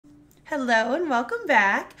Hello and welcome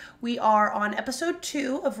back. We are on episode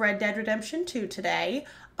 2 of Red Dead Redemption 2 today.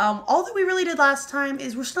 All that we really did last time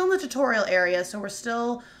is we're still in the tutorial area, so we're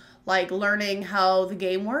still like learning how the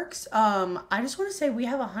game works. I just want to say we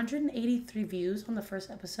have 183 views on the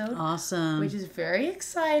first episode. Awesome. Which is very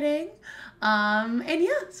exciting. And yeah,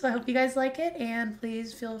 so I hope you guys like it, and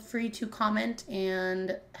please feel free to comment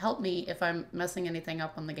and help me if I'm messing anything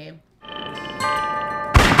up on the game.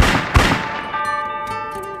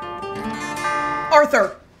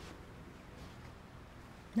 Arthur!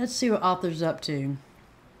 Let's see what Arthur's up to.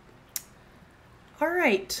 All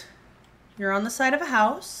right. You're on the side of a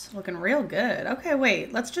house, looking real good. Okay,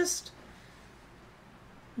 wait. Let's just...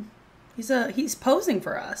 He's posing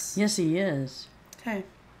for us. Yes, he is. Okay.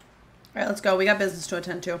 All right, let's go. We got business to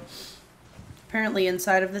attend to. Apparently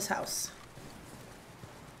inside of this house.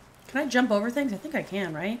 Can I jump over things? I think I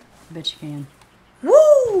can, right? I bet you can.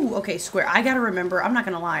 Woo! Okay, square. I gotta remember. I'm not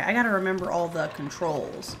gonna lie. I gotta remember all the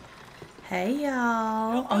controls. Hey,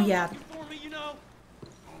 y'all. Oh, yeah. Or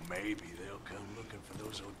maybe they'll come looking for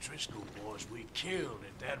those O'Driscoll boys we killed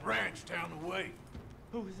at that ranch down the way.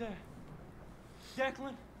 Who was that?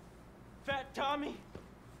 Declan? Fat Tommy?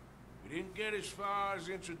 We didn't get as far as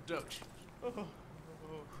introductions. I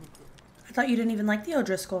thought you didn't even like the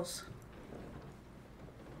O'Driscolls.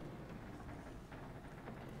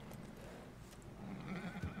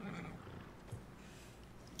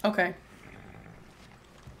 Okay.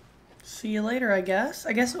 See you later, I guess.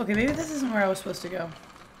 Okay, maybe this isn't where I was supposed to go.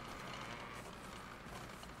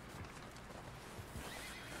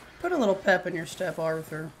 Put a little pep in your step,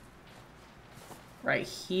 Arthur. Right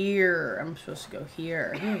here. I'm supposed to go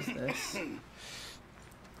here. Who is this?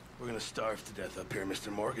 We're gonna starve to death up here,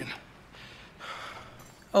 Mr. Morgan.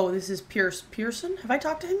 Oh, this is Pearson? Have I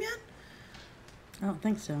talked to him yet? I don't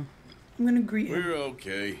think so. I'm gonna greet him. We're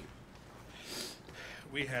okay.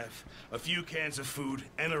 We have a few cans of food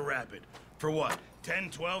and a rabbit. For what, 10,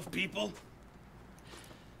 12 people?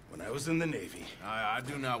 When I was in the Navy... I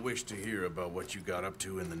do not wish to hear about what you got up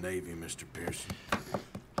to in the Navy, Mr. Pearson.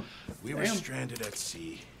 We were stranded at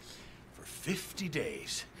sea for 50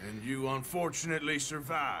 days. And you unfortunately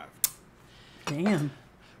survived. Damn.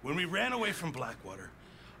 When we ran away from Blackwater,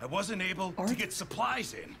 I wasn't able to get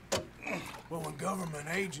supplies in. Well, when government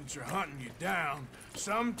agents are hunting you down,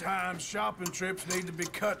 sometimes shopping trips need to be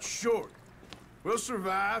cut short. We'll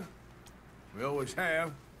survive. We always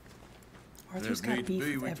have. Arthur's got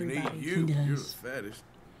beef with everybody. You're the does. fattest.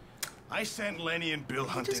 I sent Lenny and Bill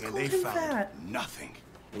just hunting, and called they him found fat. nothing.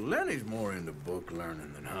 Well, Lenny's more into book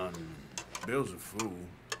learning than hunting. Bill's a fool.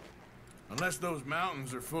 Unless those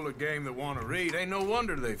mountains are full of game that want to read, ain't no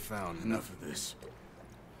wonder they found Enough of this.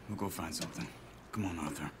 We'll go find something. Come on,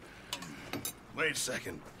 Arthur. Wait a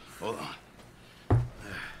second. Hold on.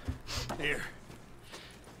 Here.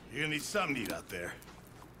 You're gonna need something to eat out there.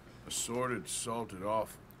 Assorted, salted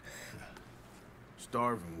off.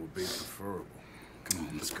 Starving would be preferable. Come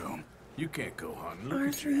on, let's go. You can't go hunting. Look at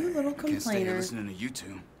Arthur, you. you little I can't stay here complainer. listening to you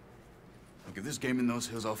two. Look, if there's game in those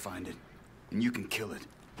hills, I'll find it. And you can kill it.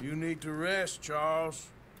 You need to rest, Charles.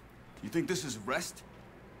 You think this is rest?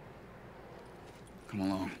 Come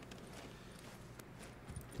along.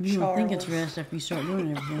 You don't think it's Charles. rest after you start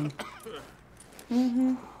doing everything.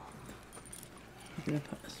 Mm-hmm. I could have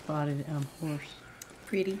spotted horse.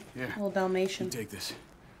 Pretty. Here. Little You Dalmatian take this. You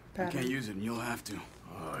pattern. can't use it, and you'll have to.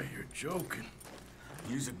 Oh, you're joking.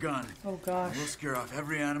 Use a gun. Oh, gosh. And we'll scare off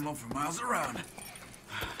every animal for miles around.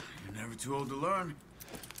 You're never too old to learn.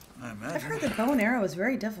 I imagine. I've heard that bow and arrow is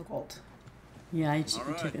very difficult. Yeah, I All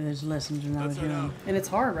right. took those lessons when I was Let's head young. out. And it's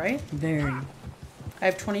hard, right? Very. I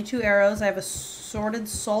have 22 arrows. I have a sorted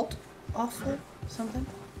salt offal. Something.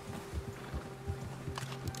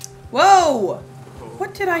 Whoa!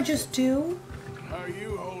 What did I just do? How are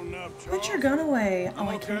you holding up, Charles? Put your gun away. I'm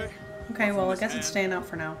I okay. can't. Okay, well, I guess it's staying out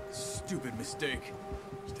for now. Stupid mistake.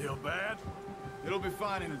 Still bad? It'll be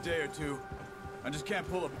fine in a day or two. I just can't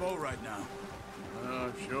pull a bow right now. I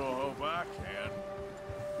sure hope I can.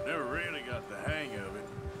 Never really got the hang of it.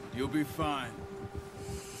 You'll be fine.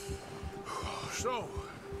 So,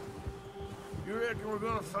 you reckon we're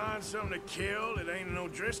gonna find something to kill that ain't no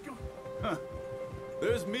Driscoll? Huh.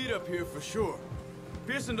 There's meat up here for sure.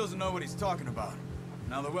 Pearson doesn't know what he's talking about.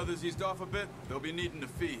 Now the weather's eased off a bit, they'll be needing to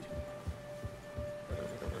feed.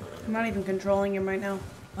 I'm not even controlling him right now.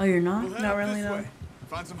 Oh, you're not? We'll head Not up really, this no. way.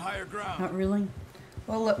 Find some higher ground. Not really?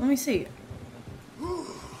 Well, let me see.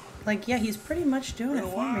 Like, yeah, he's pretty much doing Been it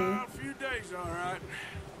a for me. wild few days, all right.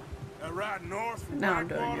 Riding north from Now I'm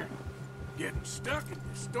doing Blackwater, it. getting stuck in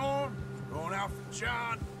the storm, going out for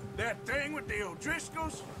John, that thing with the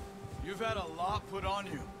O'Driscolls. You've had a lot put on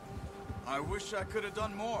you. I wish I could have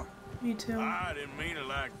done more. Me too. I didn't mean it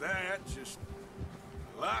like that. Just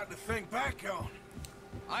a lot to think back on.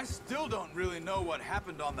 I still don't really know what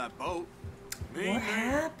happened on that boat. Me What neither.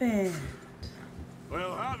 happened?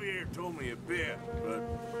 Well, Javier told me a bit, but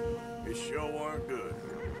it sure weren't good.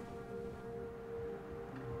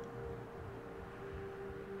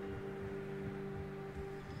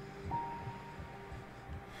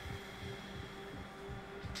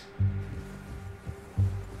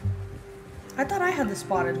 I thought I had the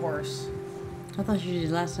spotted horse. I thought you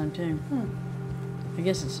did last time too. I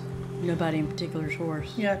guess it's nobody in particular's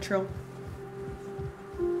horse. Yeah, true.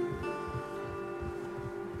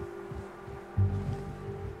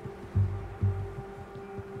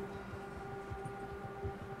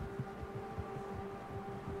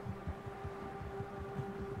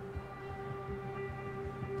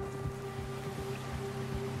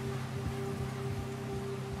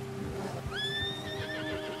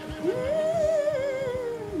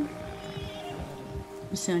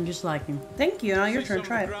 You sound just like him. Thank you. Now your See turn. some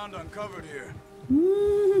Try of the it. ground uncovered here.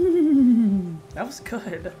 That was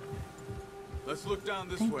good. Let's look down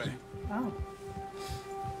this Thank way. you. Wow.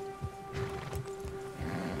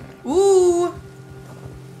 Ooh.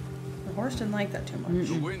 The horse didn't like that too much.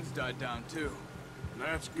 The wind's died down too.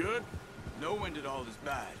 That's good. No wind at all is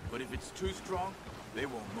bad, but if it's too strong, they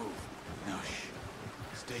won't move. Now shh.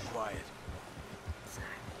 Stay quiet.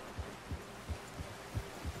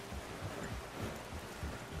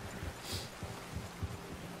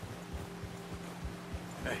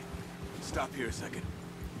 Hey, stop here a second.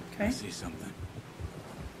 I Okay. see something.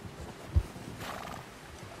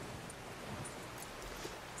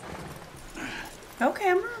 Okay,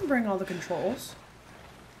 I'm remembering all the controls.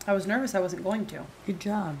 I was nervous I wasn't going to. Good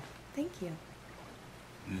job. Thank you.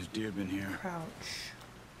 There's deer been here Crouch.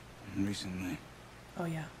 recently. Oh,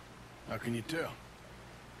 yeah. How can you tell?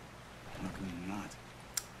 How can you not?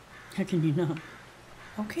 How can you not?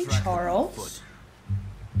 Okay, Track them on Charles. foot.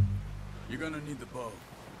 You're gonna need the bow.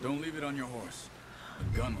 Don't leave it on your horse.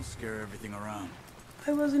 The gun will scare everything around.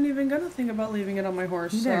 I wasn't even gonna think about leaving it on my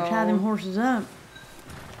horse. You better tie them so- horses up.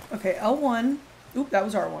 Okay, L1. Oop, that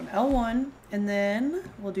was R1. L1, and then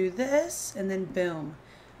we'll do this, and then boom.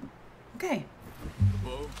 Okay. The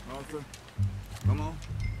bow, Arthur. Come on.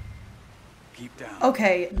 Keep down.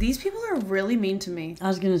 Okay, these people are really mean to me. I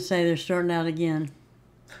was gonna say they're starting out again.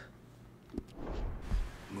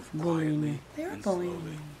 Move bullying quietly you. They are and bullying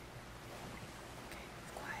slowly. me. Okay,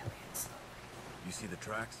 move quietly and slowly. You see the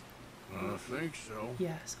tracks? I think so.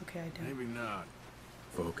 Yes, okay, I do. Maybe not.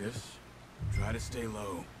 Focus. Try to stay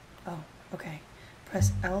low. Oh, okay.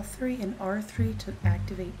 Press L3 and R3 to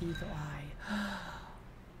activate Evil Eye.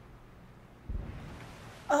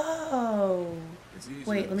 Oh. It's easier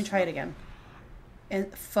Wait, let me this try it way. again.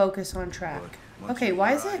 And focus on track. Look, once Okay, you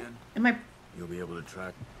why get is your eye it? in, Am I? You'll be able to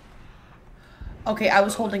track. Okay, I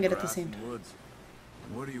was all holding that it at the grass same and time. woods.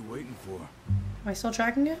 What are you waiting for? Am I still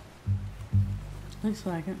tracking it? Looks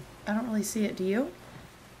like it. I don't really see it. Do you?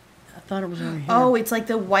 I thought it was over here. Oh, it's like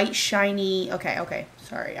the white shiny. Okay, okay.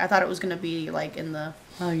 Sorry. I thought it was going to be like in the.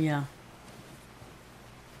 Oh yeah.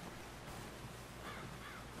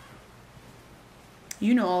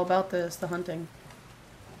 You know all about this, the hunting.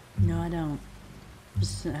 No, I don't.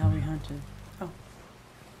 This isn't how we hunted. Oh.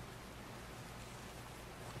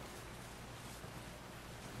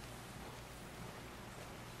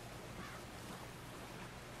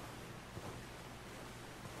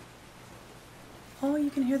 Oh, you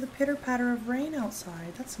can hear the pitter patter of rain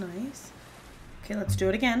outside. That's nice. Okay, let's do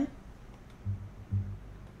it again.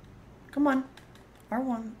 Come on.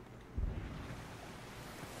 R1.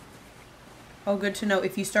 Oh, good to know.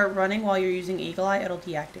 If you start running while you're using Eagle Eye, it'll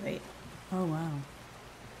deactivate. Oh wow.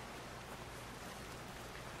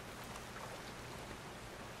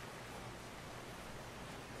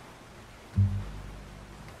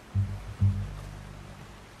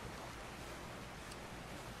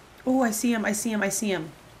 Oh, I see him. I see him. I see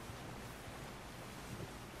him.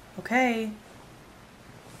 Okay.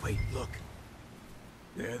 Wait, look.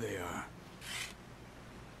 There they are.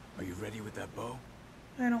 Are you ready with that bow?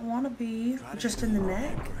 I don't want to be. Try to Just hit in the far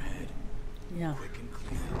neck. overhead. Yeah. Quick and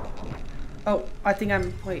clean. Oh, I think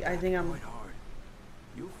I'm. Wait, I think I'm. Quite hard.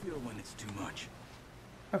 You'll feel when it's too much.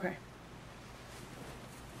 Okay.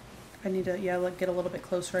 I need to, yeah, get a little bit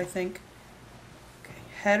closer, I think. Okay,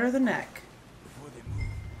 head or the neck? Before they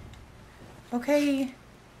move. Okay.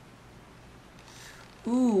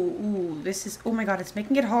 Ooh, this is, oh my god, it's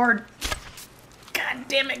making it hard. God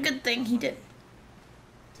damn it, good thing he did.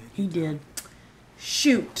 He did.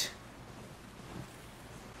 Shoot.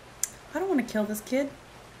 I don't want to kill this kid,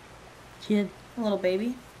 Kid, a little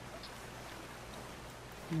baby.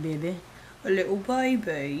 baby. A little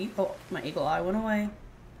baby. Oh, my eagle eye went away.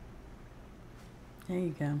 There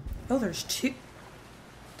you go. Oh, there's two.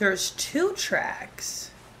 There's two tracks.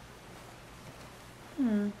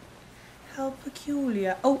 How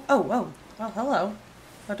peculiar. Oh. Well, hello.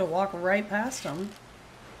 Had to walk right past them.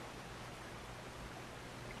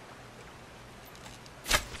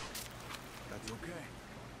 That's okay.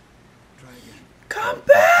 Try again. Come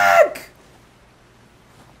back!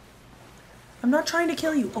 I'm not trying to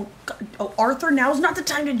kill you. Oh, God. Oh, Arthur, now's not the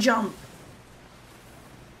time to jump.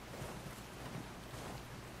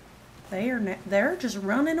 They're just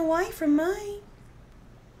running away from me.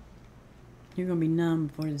 You're gonna be numb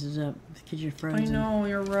before this is up because you're frozen. I know,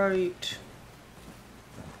 you're right.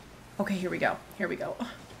 Okay, here we go. Here we go.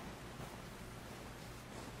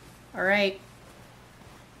 Alright.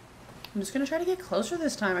 I'm just gonna try to get closer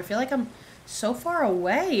this time. I feel like I'm so far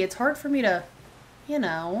away. It's hard for me to, you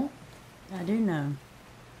know. I do know.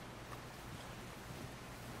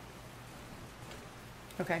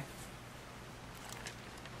 Okay.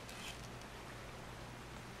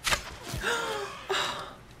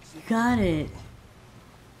 You got it.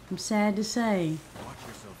 I'm sad to say. Watch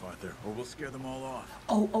yourself, Arthur, or we'll scare them all off.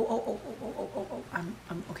 Oh. I'm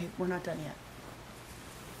okay, we're not done yet.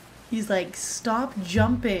 He's like, stop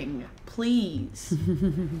jumping, please.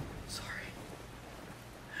 Sorry.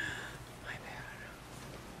 My bad.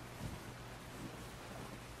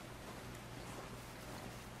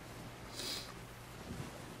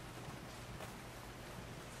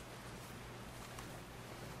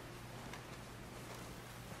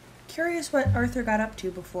 Curious what Arthur got up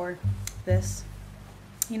to before this.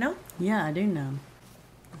 You know? Yeah, I do know.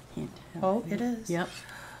 I can't help Oh, it is. Yep.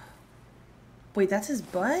 Wait, that's his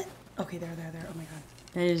butt? Okay, there. Oh my god.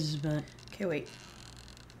 That is, but Okay, wait.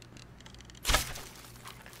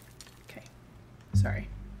 Okay. Sorry.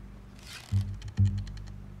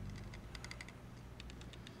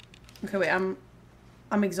 Okay, wait,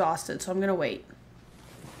 I'm exhausted, so I'm gonna wait.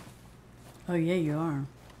 oh yeah, you are.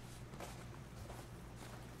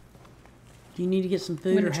 Do you need to get some I'm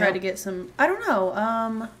food gonna or try help? to get some, I don't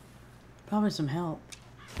know, Probably some help.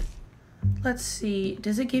 let's see.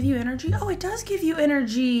 Does it give you energy? Oh, it does give you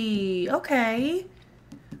energy. Okay.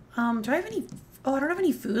 Do I have any, oh, I don't have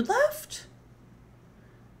any food left?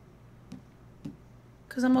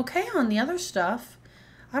 Because I'm okay on the other stuff.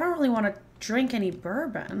 I don't really want to drink any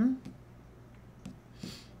bourbon.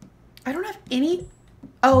 I don't have any,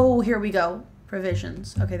 oh, here we go.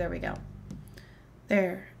 Provisions. Okay, there we go.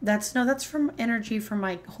 There. That's from energy from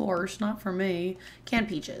my horse, not for me. Canned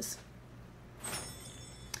peaches.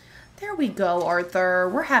 There we go, Arthur.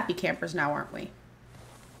 We're happy campers now, aren't we?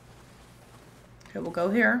 Okay, we'll go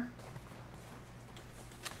here.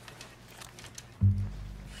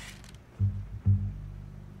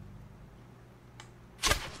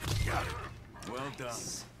 Well done.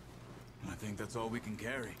 I think that's all we can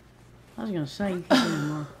carry. I was gonna say you can do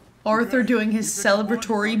more. Arthur doing his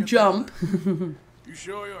celebratory jump. You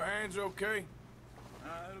sure your hands okay?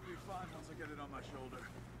 It'll be fine once I get it on my shoulder.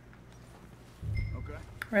 Okay.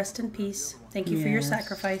 Rest in peace. Thank you for your Yes.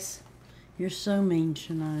 sacrifice. You're so mean,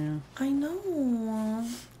 Shania. I know.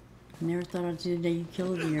 I never thought I'd see the day you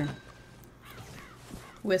kill a deer.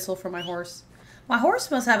 Whistle for my horse. My horse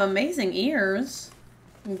must have amazing ears.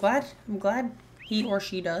 I'm glad he or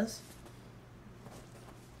she does.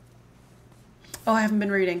 Oh, I haven't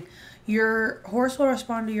been reading. Your horse will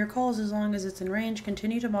respond to your calls as long as it's in range.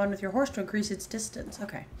 Continue to bond with your horse to increase its distance.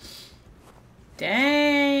 Okay.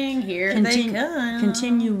 Dang, here they come.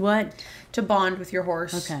 Continue what? To bond with your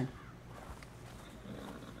horse. Okay.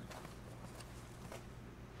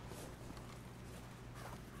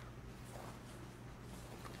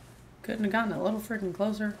 Couldn't have gotten a little freaking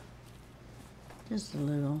closer. Just a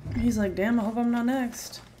little. He's like, damn, I hope I'm not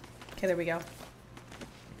next. Okay, there we go.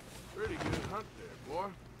 Pretty good hunt there, boy.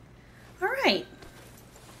 All right.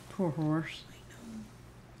 Poor horse.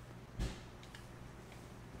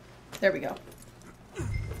 There we go.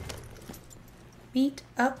 Meet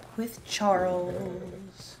up with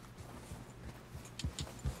Charles.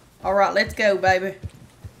 All right, let's go, baby.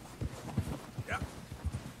 Yeah.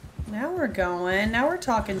 Now we're going. Now we're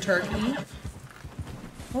talking turkey.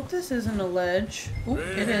 Hope this isn't a ledge. Oop,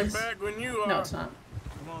 it is. Back when you are. No, it's not.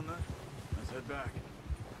 Come on then. Let's head back.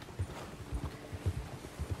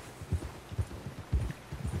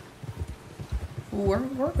 Ooh,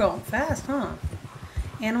 we're going fast, huh?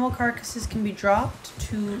 Animal carcasses can be dropped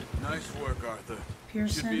to Nice work, Arthur. Should be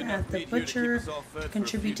Pearson enough at the meat here to keep butcher us all fed for to a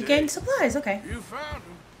contribute to few gang days. supplies. Okay. You found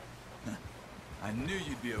him. I knew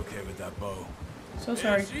you'd be okay with that bow. So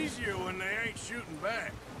sorry. It's easier when they ain't shooting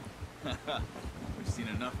back. We've seen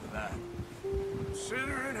enough of that.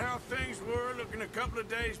 Considering how things were looking a couple of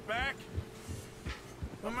days back,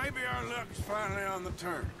 well, maybe our luck is finally on the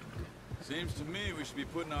turn. Seems to me we should be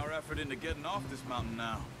putting our effort into getting off this mountain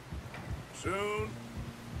now. Soon.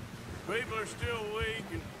 People are still weak,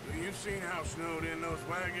 and you've seen how snowed in those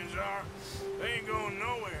wagons are. They ain't going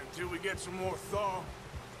nowhere until we get some more thaw.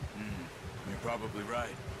 You're probably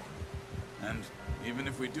right. And even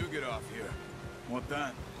if we do get off here, what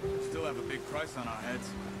then? We still have a big price on our heads.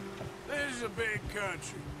 This is a big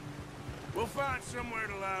country. We'll find somewhere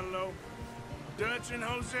to lie low. Dutch and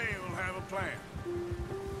Hosea will have a plan.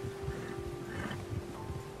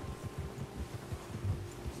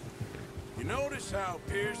 You notice how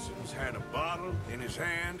Pearson's had a bottle in his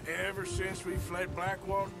hand ever since we fled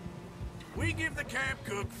Blackwater? We give the camp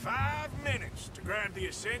cook 5 minutes to grab the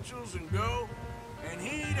essentials and go, and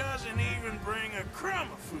he doesn't even bring a crumb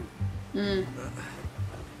of food.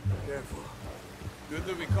 Careful. Good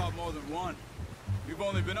that we caught more than one. We've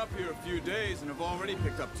only been up here a few days and have already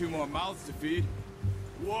picked up 2 more mouths to feed.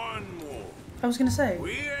 One more. I was gonna say.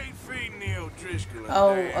 We ain't feeding the O'Driscoll a damn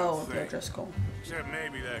Oh, thing. the O'Driscoll. Except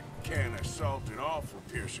maybe that can of salted offal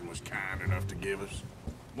Pearson was kind enough to give us.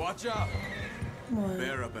 Watch out! What?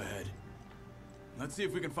 Bear up ahead. Let's see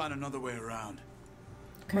if we can find another way around.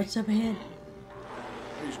 What's up ahead?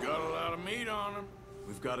 He's got a lot of meat on him.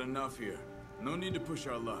 We've got enough here. No need to push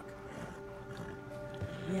our luck.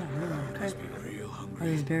 Yeah, really. Must be real Are hungry.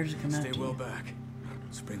 these bears coming Stay out to well you? back.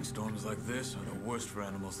 Spring storms like this are the worst for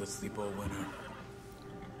animals that sleep all winter.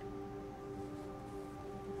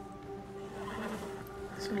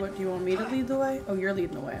 So what, do you want me to lead the way? Oh, you're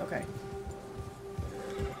leading the way, okay.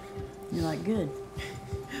 You're like, good.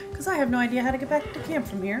 Because I have no idea how to get back to camp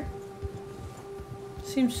from here.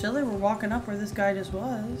 Seems silly we're walking up where this guy just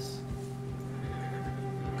was.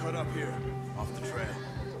 Cut up here, off the trail.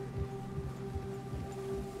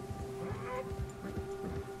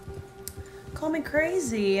 Call me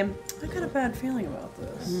crazy. I got a bad feeling about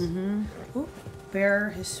this. Mm-hmm. Oop, bear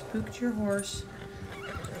has spooked your horse.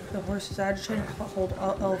 The horse is agitated. Hold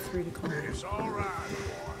L3 to calm. It's all right,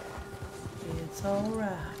 boy. It's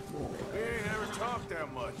alright. We ain't ever talked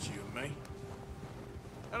that much, you and me.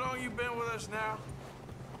 How long you been with us now?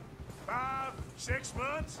 5, 6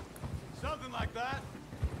 months? Something like that.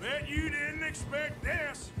 Bet you didn't expect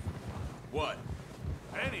this. What?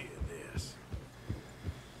 Any of this.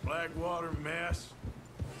 Blackwater mess.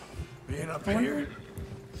 Being up I wonder- here.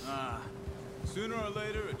 Sooner or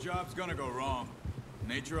later, a job's gonna go wrong.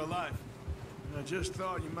 Nature of life. I just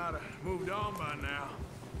thought you might have moved on by now.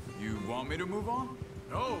 You want me to move on?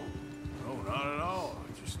 No, not at all.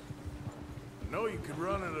 I know you could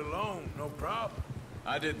run it alone, no problem.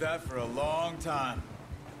 I did that for a long time.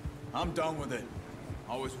 I'm done with it.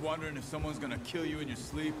 Always wondering if someone's gonna kill you in your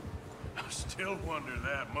sleep. I still wonder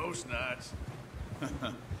that most nights.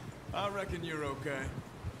 I reckon you're okay.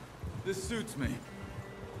 This suits me.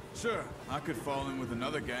 Sure, I could fall in with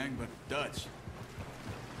another gang, but Dutch.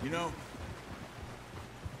 You know,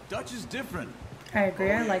 Dutch is different. I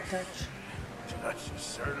agree, I like Dutch. Dutch is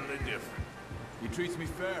certainly different. He treats me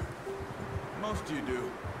fair. Most of you do.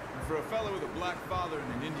 And for a fellow with a black father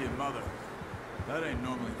and an Indian mother, that ain't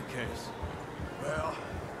normally the case. Well,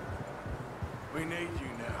 we need you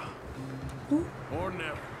now. Ooh, More than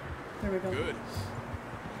ever. there we go. Good.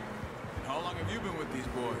 And how long have you been with these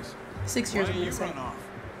boys? 6 Why years, I'm didn't gonna you say. run off?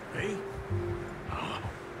 Me?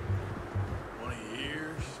 20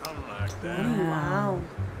 years, something like that. Wow.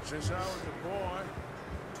 Since I was a boy.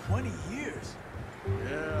 20 years?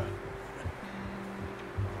 Yeah.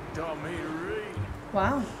 Taught me to read.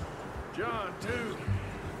 Wow. John, too.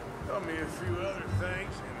 Taught me a few other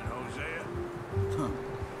things, him and Hosea.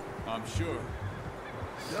 I'm sure.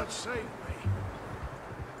 Dutch saved me.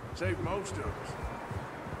 Saved most of us.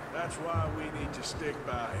 That's why we need to stick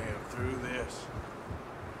by him through this.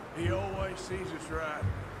 He always sees us right.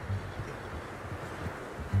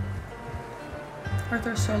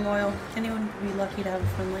 Arthur's so loyal. Anyone would be lucky to have a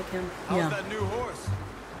friend like him. How's Yeah. that new horse?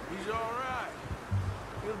 He's all right.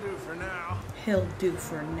 He'll do for now. He'll do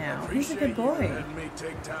for now. He's a good Appreciate you boy. letting me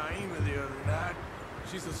take Taima the other night.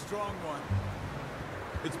 She's a strong one.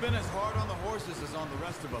 It's been as hard on the horses as on the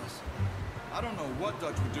rest of us. I don't know what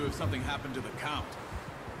Dutch would do if something happened to the Count.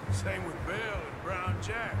 Same with Bill and Brown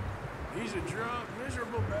Jack. He's a drunk,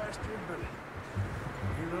 miserable bastard, but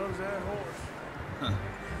he loves that horse.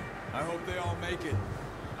 I hope they all make it.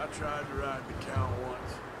 I tried to ride the Count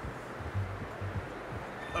once.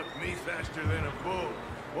 Hucked me faster than a bull.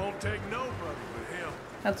 Won't take nobody but him.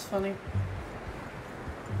 That's funny.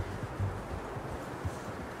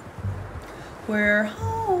 We're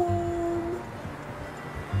home.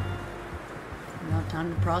 Not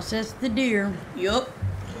Time to process the deer. Yup.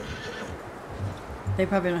 They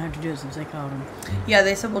probably don't have to do it since they caught him. Yeah,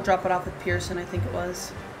 they said we'll drop it off with Pearson, I think it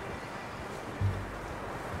was.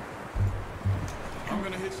 I'm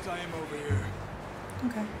gonna hitch tie him over here.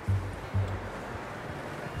 Okay.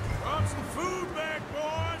 Brought some food back,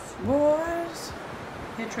 boys. Boys.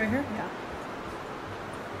 Hitch right here? Yeah.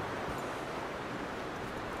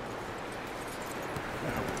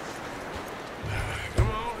 Come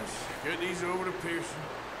on, let's get these over to Pearson.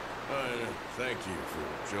 Thank you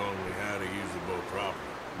for showing me how to use the boat properly.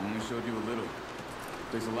 I only showed you a little.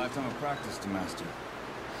 Takes a lifetime of practice to master.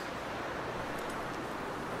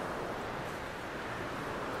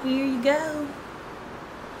 Here you go.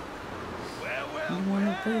 Well, You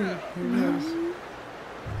wanted food. Here it is.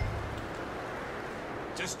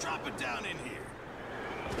 just drop it down in here.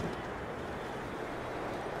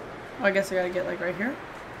 Oh, I guess I gotta get like right here.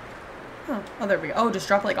 Oh, there we go. Oh, just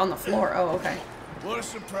drop it like on the floor. Oh, okay. What a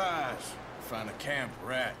surprise. Find a camp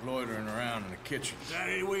rat loitering around in the kitchen. Is that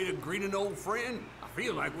any way to greet an old friend? I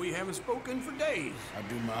feel like we haven't spoken for days. I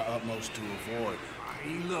do my utmost to avoid.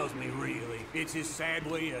 He loves me, really. It's his sad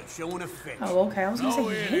way of showing affection. Oh, okay. I was gonna No,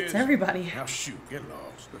 say he it hates is. everybody. Now shoot, get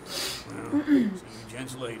lost. Well, see you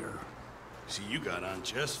gents later. See, you got on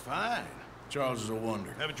just fine. Charles is a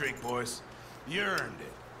wonder. Have a drink, boys. You earned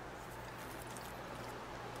it.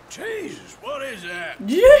 Jesus, what is that?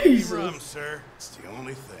 Jesus. Rum, sir. It's the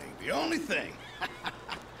only thing. The only thing.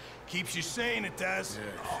 Keeps you sane, it does.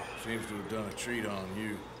 Yeah, seems to have done a treat on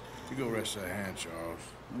you. You go rest that hand, Charles.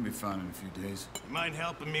 I'll be fine in a few days. You mind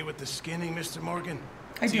helping me with the skinning, Mr. Morgan?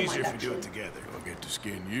 I It's do easier mind, if we do it actually. together. I'll get to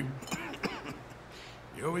skin you.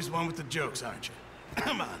 You're always one with the jokes, aren't you?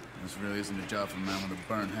 Come on. This really isn't a job for a man with a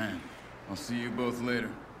burnt hand. I'll see you both later.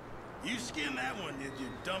 You skinned that one, did you?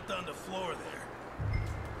 Dumped on the floor there.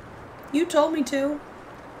 You told me to.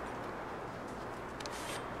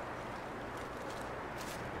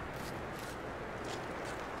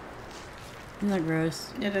 Isn't that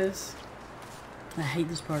gross? It is. I hate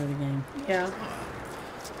this part of the game. Yeah.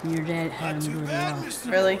 Your dad Not had him too go to the bad, law.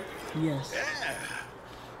 Mr. Really? Morgan. Yes. Yeah.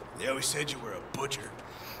 They always said you were a butcher.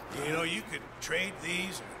 You know, you could trade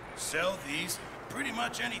these or sell these in pretty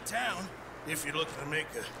much any town if you're looking to make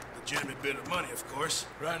a legitimate bit of money, of course.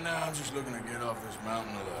 Right now, I'm just looking to get off this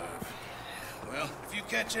mountain alive. Well, if you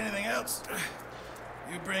catch anything else,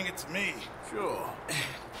 you bring it to me. Sure.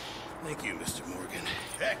 Thank you, Mr. Morgan.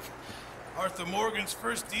 Heck, Arthur Morgan's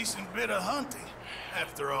first decent bit of hunting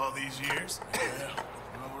after all these years. Yeah.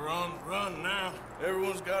 Well, we're on the run now.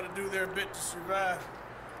 Everyone's got to do their bit to survive.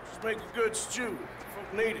 Just make a good stew.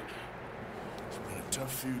 Folk need it. It's been a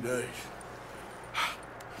tough few days.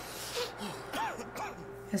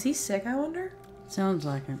 Is he sick, I wonder? Sounds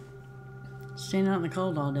like it. Staying out in the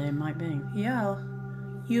cold all day might be. Yeah.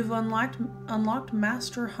 You've unlocked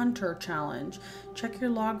Master Hunter Challenge. Check your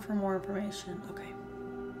log for more information. Okay.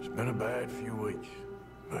 It's been a bad few weeks.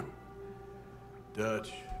 But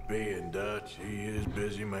Dutch being Dutch, he is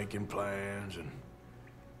busy making plans, and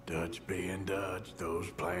Dutch being Dutch, those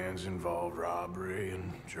plans involve robbery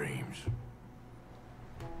and dreams.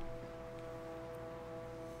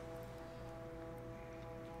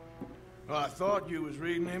 Well, I thought you was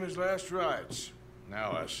reading him his last rites.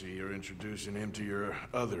 Now I see you're introducing him to your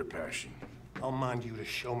other passion. I'll mind you to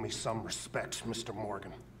show me some respect, Mr.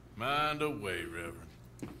 Morgan. Mind away, Reverend.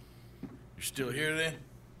 You still here then?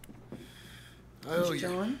 Mr.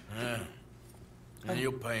 John? Yeah. And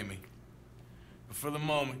you'll pay me. But for the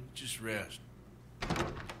moment, just rest.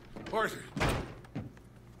 Arthur,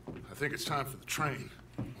 I think it's time for the train.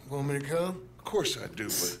 Want me to come? Of course I do,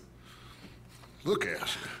 but look at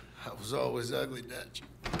you. I was always ugly, Dutch.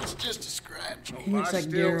 It's just a scratch. He looks like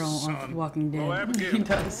still, Daryl on son. Walking Dead. Oh, Abigail. He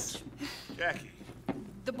does. Jackie.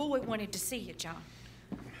 The boy wanted to see you, John.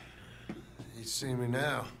 He's seen me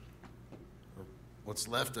now. Or what's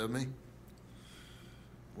left of me.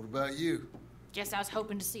 What about you? Guess I was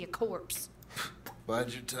hoping to see a corpse.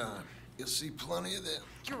 Bide your time. You'll see plenty of them.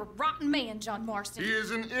 You're a rotten man, John Marston. He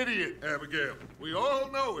is an idiot, Abigail. We all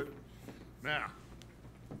know it. Now,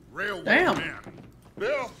 railway Damn. man.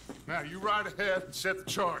 Bill, now you ride ahead and set the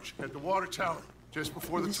charge at the water tower just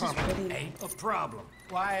before the This is tunnel. pretty. Ain't a problem.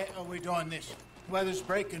 Why are we doing this? Weather's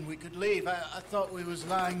breaking. We could leave. I thought we was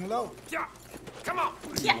lying low. Yeah, come on.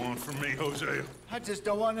 What do you want from me, Hosea? I just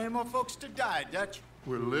don't want any more folks to die, Dutch.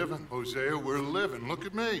 We're living, Hosea. We're living. Look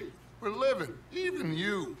at me. We're living. Even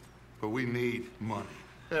you. But we need money.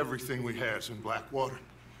 Everything we has in Blackwater.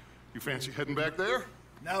 You fancy heading back there?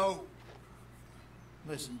 No.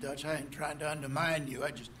 Listen, Dutch, I ain't trying to undermine you. I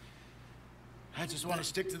just want to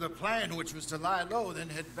stick to the plan, which was to lie low, then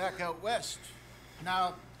head back out west.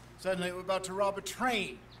 Now, Suddenly we're about to rob a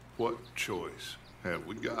train. What choice have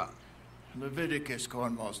we got? Leviticus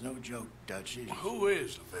Cornwall's no joke, Dutch. Who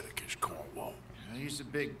is Leviticus Cornwall? He's a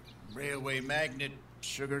big railway magnate,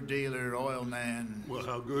 sugar dealer, oil man. Well,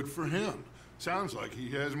 how good for him. Sounds like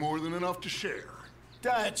he has more than enough to share.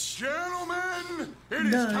 Dutch! Gentlemen, it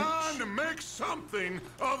is time to make something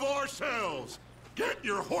of ourselves. Get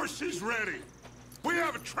your horses ready. We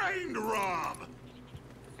have a train to rob.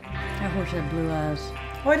 That horse had blue eyes.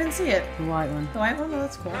 Oh, I didn't see it. The white one. The white one? Oh,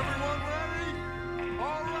 that's cool. Everyone ready?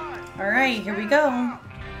 All right. All right, here we go.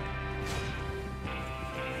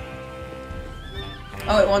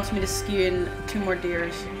 Oh, it wants me to skin 2 more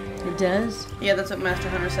deers. It does? Yeah, that's what Master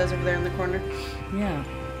Hunter says over there in the corner. Yeah.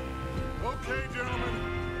 Okay,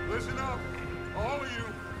 gentlemen, listen up, all of you.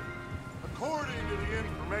 According to the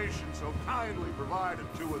information so kindly provided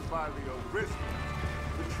to us by the O'Driscolls,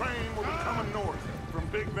 the train will be coming north from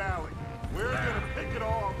Big Valley. We're gonna pick it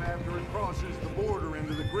off after it crosses the border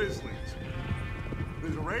into the Grizzlies.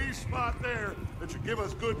 There's a raised spot there that should give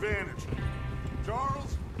us good vantage.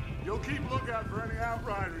 Charles, you'll keep lookout for any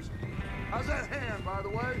outriders. How's that hand, by the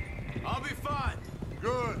way? I'll be fine.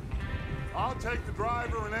 Good. I'll take the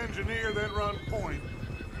driver and engineer, then run point.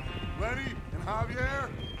 Lenny and Javier,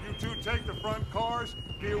 you two take the front cars,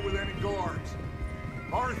 deal with any guards.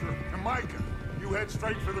 Arthur and Micah, you head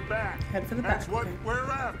straight for the back. Head for the That's back, what okay. we're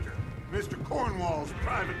after. Mr. Cornwall's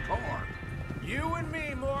private car. You and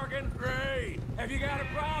me, Morgan. Great. Have you got a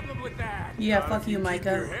problem with that? Yeah, fuck you, Your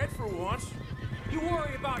Micah. head for once. You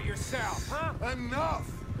worry about yourself, huh? Enough!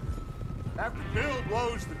 After Bill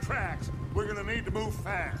blows the tracks, we're gonna need to move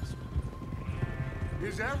fast.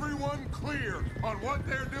 Is everyone clear on what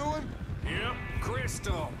they're doing? Yep.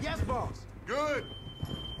 Crystal. Yes, boss. Good.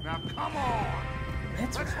 Now come on.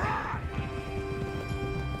 That's Let's right. ride.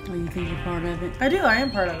 Oh, you think you're part of it? I do, I am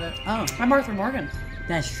part of it. Oh. I'm Arthur Morgan.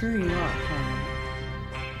 That's true, you are part of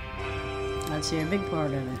it. I'd say a big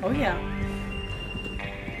part of it. Oh, yeah.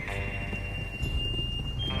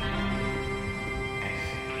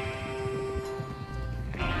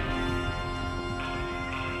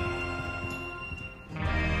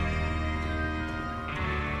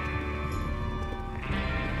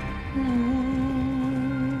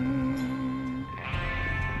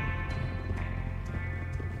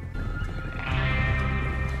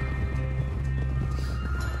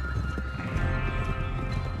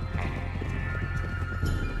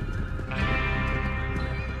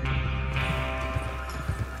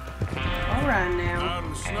 Out in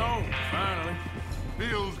the snow, finally.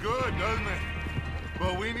 Feels good, doesn't it?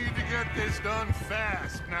 But we need to get this done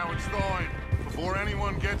fast. Now it's thawing, before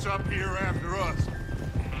anyone gets up here after us.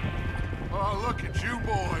 Oh, look at you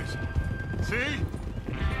boys. See?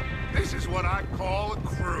 This is what I call a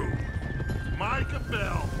crew. Micah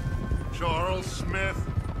Bell, Charles Smith,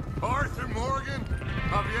 Arthur Morgan,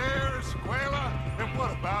 Javier Escuela, and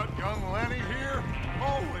what about young Lenny here?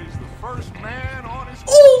 Always the first man on his...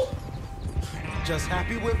 Ooh! Just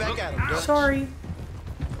happy we're back at him, Dutch. Sorry.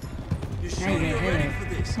 You sure you're ready for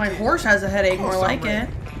this? My horse has a headache, more like it.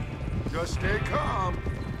 Just stay calm.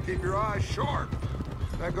 Keep your eyes sharp.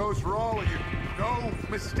 That goes for all of you. No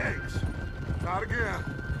mistakes. Not again.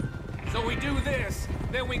 So we do this,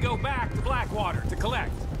 then we go back to Blackwater to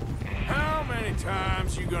collect. How many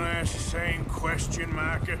times you gonna ask the same question,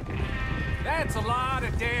 Micah? That's a lot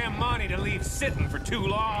of damn money to leave sitting for too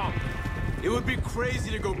long. It would be crazy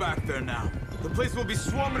to go back there now. The place will be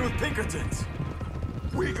swarming with Pinkertons.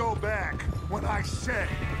 We go back when I say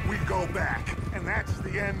we go back, and that's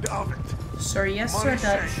the end of it. Sir, yes, sir, Money's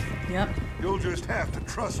Dutch. safe. Yep. You'll just have to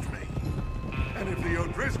trust me. And if the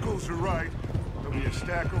O'Driscolls are right, there'll be a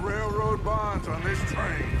stack of railroad bonds on this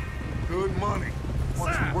train. Good money,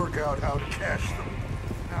 once we work out how to cash them.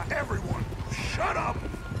 Now everyone, shut up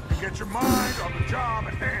and get your mind on the job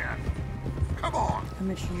at hand. Come on. How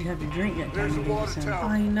much did you have to drink that time There's to a do water this? tower.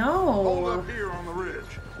 I know. Hold up here on the ridge.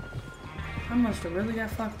 I must have really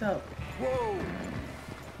got fucked up. Whoa.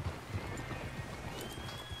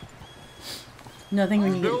 Nothing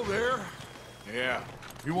when you Bill get... there? Yeah.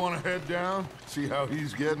 You want to head down, see how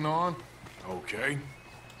he's getting on? Okay.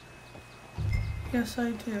 Yes,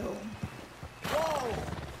 I do. Whoa!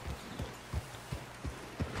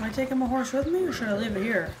 Am I taking my horse with me, or should I leave it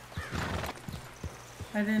here?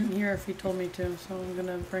 I didn't hear if he told me to, so I'm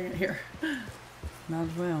gonna bring it here. Might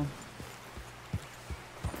as well.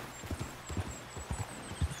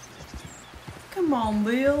 Come on,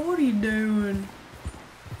 Bill. What are you doing?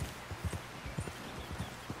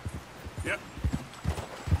 Yep.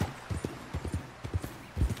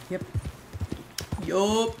 Yep.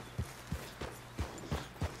 Yup.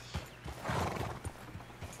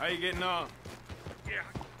 How you getting on? Yeah,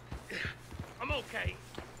 I'm okay.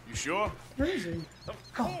 You sure? Where is he? Of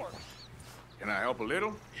course. Can I help a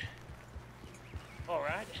little? All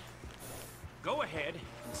right. Go ahead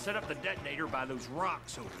and set up the detonator by those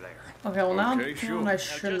rocks over there. Okay, well now Okay, sure. I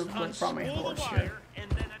shouldn't have brought my horse here. And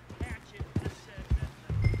then attach it to said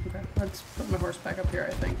detonator. Okay, let's put my horse back up here,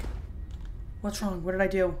 I think. What's wrong? What did I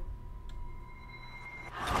do?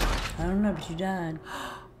 I don't know, but you died.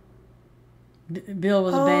 Bill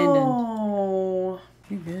was abandoned. Oh.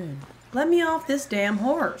 You're good. Let me off this damn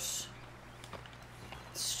horse.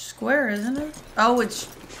 It's square, isn't it? Oh, it's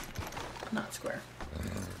not square.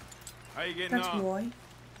 How you getting That's on? Roy.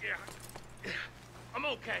 Yeah. I'm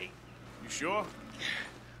okay. You sure?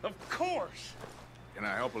 Of course. Can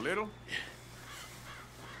I help a little?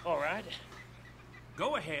 All right.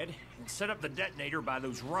 Go ahead and set up the detonator by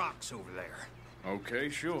those rocks over there. Okay,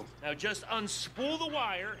 sure. Now just unspool the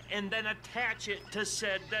wire and then attach it to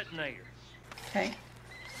said detonator. Okay.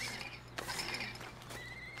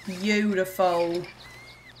 Beautiful.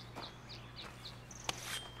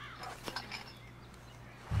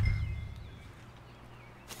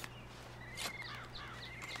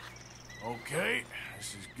 Okay,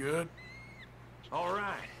 this is good. All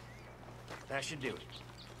right. That should do it.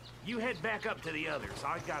 You head back up to the others.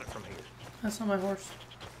 I got it from here. That's not my horse.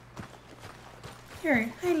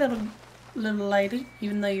 Here, hey little lady,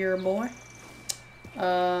 even though you're a boy.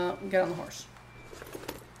 Get on the horse.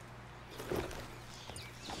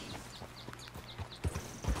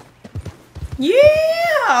 Yeah!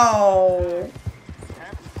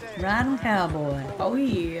 Ride 'em, cowboy. Oh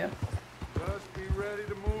yeah. Just be ready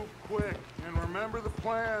to move quick. And remember the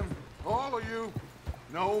plan. All of you.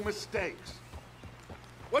 No mistakes.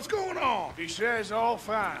 What's going on? He says all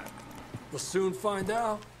fine. We'll soon find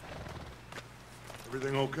out.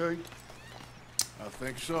 Everything okay? I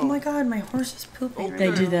think so. Oh my god, my horse is pooping. Okay, right They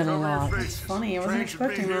now. do that a cover your lot. faces. That's funny, I wasn't Train should be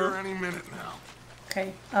expecting here that. any minute now.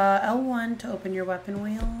 Okay, L1 to open your weapon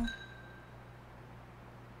wheel.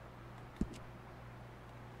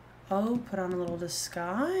 Oh, put on a little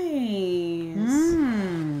disguise.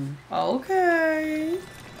 Mmm. Okay.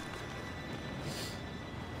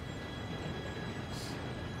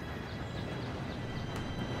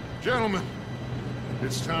 Gentlemen,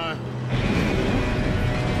 it's time.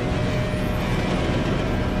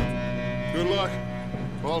 Good luck,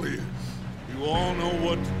 all of you. You all know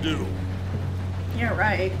what to do. Yeah,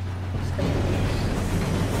 right.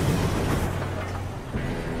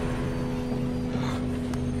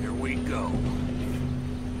 Here we go.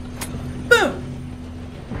 Boom!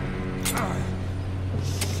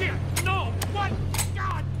 Shit! No! What?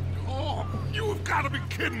 God! Oh, you have got to be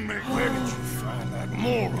kidding me. Where did you find that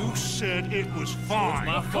moron? You said it was fine.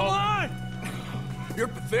 My fault. Come on! You're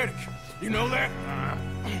pathetic. You know that?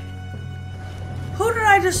 Who did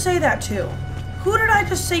I just say that to? Who did I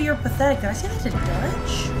just say you're pathetic? Did I say that to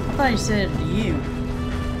Dutch? I thought he said it to you.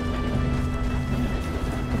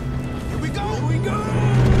 Here we go! Here we go!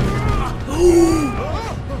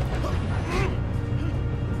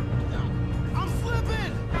 I'm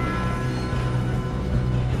slipping!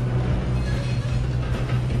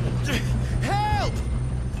 Help!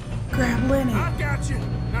 Grab Lenny. I got you.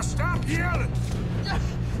 Now stop yelling.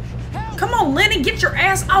 Come on, Lenny, get your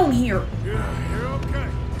ass on here. Yeah, you're okay.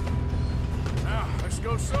 Now, let's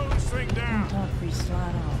go slow this thing down. Talk before you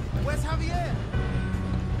slide off. Where's Javier?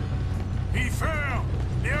 He fell.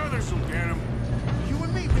 The others will get him. You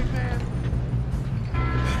and me, big man.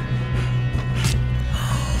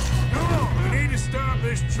 Come on, we need to stop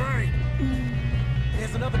this train.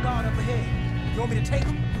 There's another guard up ahead. You want me to take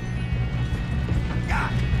him?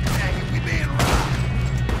 God dang it, we being robbed.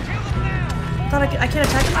 Thought I can't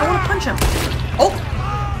attack him. I want to punch him. Oh.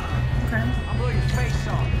 Okay. I'm blowing your face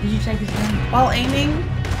off. Did you take his gun? While aiming,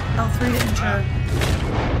 L3 to enter.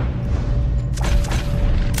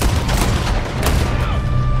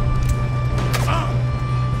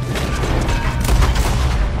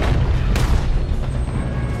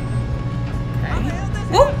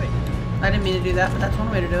 Whoop! I didn't mean to do that, but that's one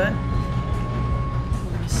way to do it.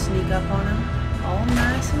 We're gonna sneak up on him, all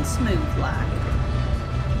nice and smooth like.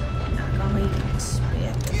 Not gonna make him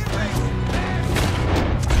expect it.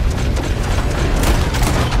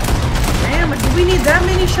 Damn, do we need that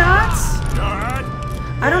many shots? Alright?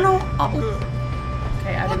 I don't know. Oh.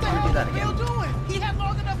 Okay, I didn't want to do that again. doing? He had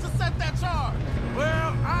long enough to set that charge.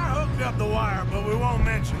 Well, I hooked up the wire, but we won't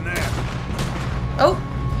mention that. Oh.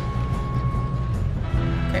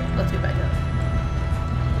 Okay, let's get back to it.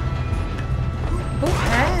 Oh,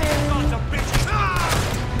 hey.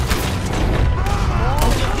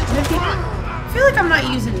 I feel like I'm not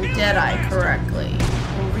using Deadeye correctly.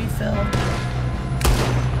 We'll refill.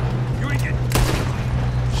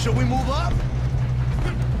 Shall we move up?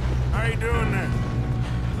 How you doing there?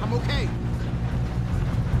 I'm okay.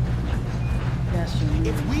 Yes,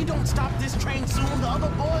 If we don't stop this train soon, the other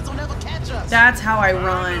boys will never catch us. That's how I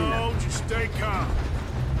run. No, just stay calm.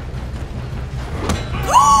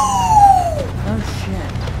 Oh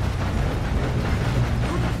shit.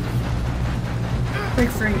 Break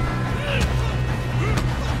free.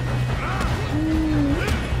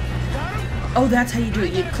 Oh, that's how you do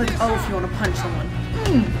it. You click O if you want to punch someone.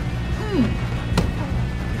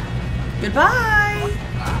 Goodbye.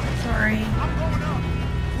 Sorry. I'm going up.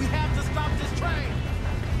 We have to stop this train.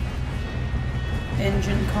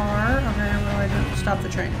 Engine car. Okay, what do I do? Stop the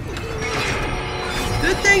train.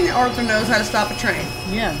 Good thing Arthur knows how to stop a train.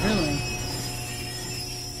 Yeah, really.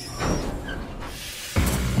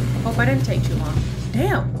 Hope I didn't take too long.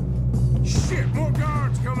 Damn. Shit, more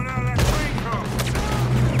guards coming out of that train car.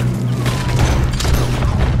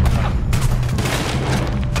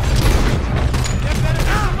 There better be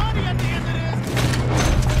some money at the end of this.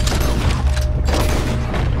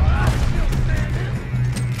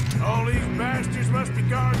 All these bastards must be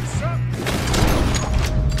guarding something.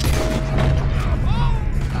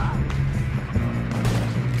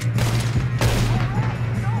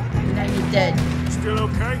 Now you're dead. Still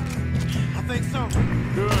okay? I think so.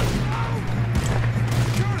 Good.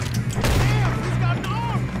 Damn, he's got an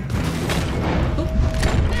arm.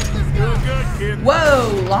 Doing good, kid.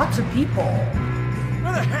 Whoa, lots of people.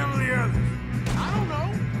 Where the hell are the others? I don't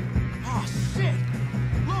know. Oh, shit.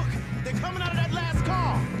 Look, they're coming out of that last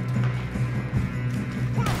car.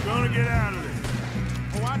 Gonna get out of there.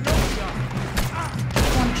 Oh, I know we are.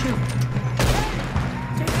 One, two.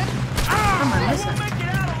 Come on, listen. Make it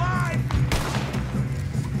out alive.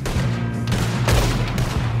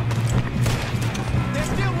 There's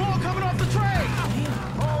still more coming off the train.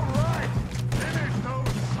 All right. Finish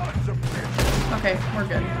those sons of bitches. Okay, we're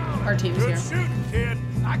good. Our team's Good here. shooting, kid.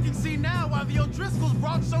 I can see now why the O'Driscolls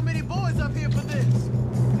brought so many boys up here for this.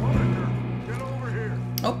 Parker, get over here.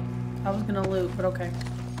 Oh, I was gonna loot, but okay.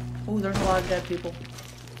 Oh, there's a lot of dead people.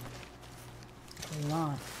 A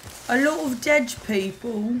lot. A lot of dead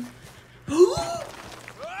people.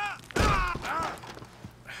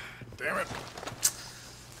 Damn it.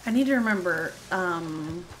 I need to remember,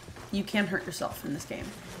 you can hurt yourself in this game.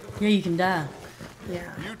 Yeah, you can die.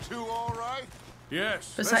 Yeah. You two all right?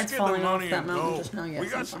 Yes. Besides let's get the falling off money that and mountain go. just now, yes, We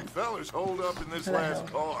got I'm some fine. fellas holed up in this Who the last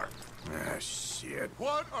hell? car. Ah, shit.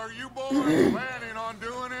 What are you boys planning on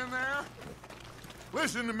doing in there?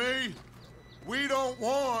 Listen to me. We don't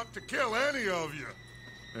want to kill any of you.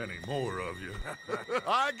 Any more of you.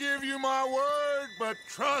 I give you my word, but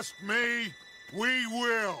trust me, we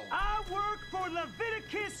will. I work for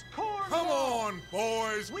Leviticus Corps. Come on,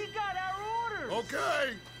 boys. We got our orders.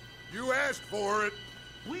 Okay. You asked for it.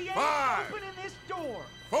 We ain't 5, opening this door.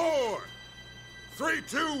 4, 3,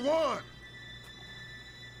 2, 1.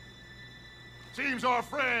 Seems our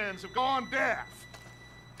friends have gone deaf.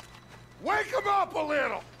 Wake them up a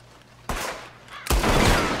little.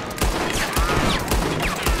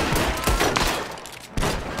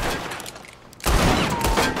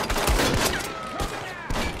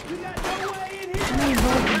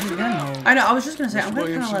 I know, I was just gonna say, I'm gonna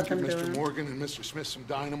kinda Williamson, let them do Mr. it. Morgan and Mr. Smith some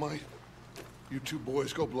dynamite. You two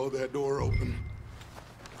boys go blow that door open.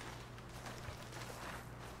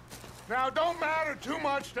 Now, don't matter too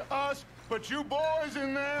much to us, but you boys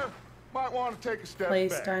in there might want to take a step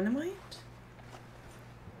Place back. dynamite?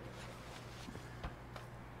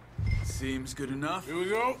 Seems good enough. Here we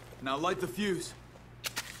go. Now light the fuse.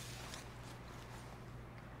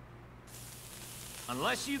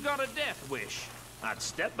 Unless you got a death wish, I'd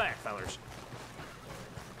step back, fellers.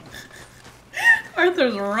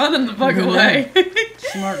 Arthur's running the fuck away.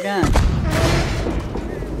 Smart guy.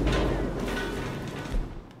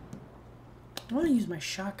 I want to use my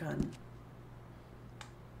shotgun.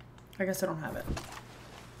 I guess I don't have it.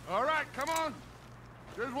 All right, come on.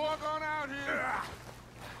 Just walk on out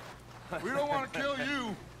here. We don't want to kill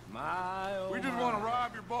you. We just want to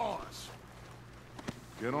rob your boss.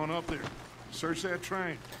 Get on up there. Search that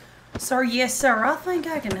train. Sir, yes, sir. I think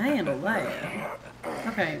I can handle that.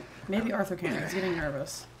 Okay, maybe Arthur can. He's getting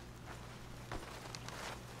nervous.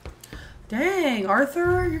 Dang,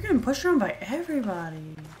 Arthur, you're getting pushed around by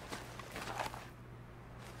everybody.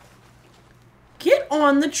 Get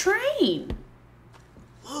on the train.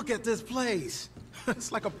 Look at this place.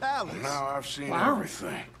 It's like a palace. Now I've seen Wow.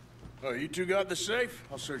 everything. Oh, you two got the safe?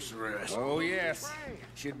 I'll search the rest. Oh, yes.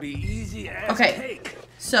 Should be easy as Okay, cake.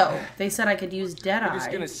 so they said I could use I'm just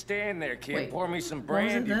Deadeye. gonna stand there, kid. Wait, Pour me some What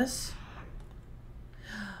was it, brandy. this?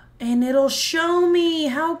 And it'll show me.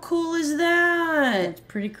 How cool is that?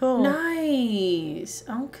 Pretty cool. Nice.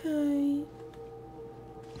 Okay.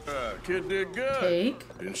 Kid did good.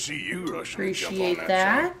 Take. Didn't see you rushing. Appreciate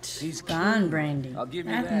that. He's fine, Brandy. I'll give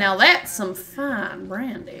you that. Now that's some fine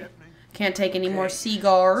brandy. Can't take any more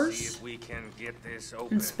cigars. See if we can get this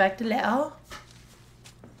open. Inspect a letter.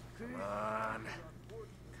 Come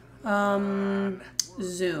on.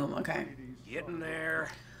 Zoom. Okay. Getting there.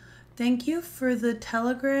 Thank you for the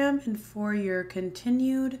telegram and for your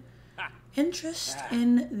continued interest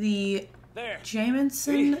in the There.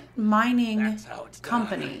 Jamison Mining That's how it's done.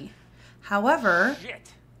 Company. However,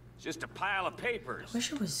 Shit. Just a pile of papers. I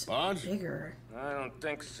wish it was bigger. I don't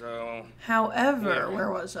think so. However,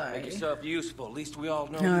 where was Make I? yourself useful. At least we all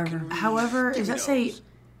know However. you can read. However, does that say?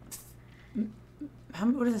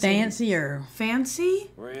 What does it say? Fancier. Fancy?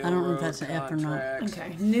 I don't know if that's an F or not.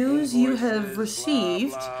 Okay. News you have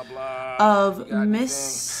received of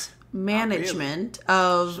mismanagement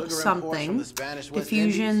of something.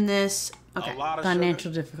 Diffusion this. Okay. Financial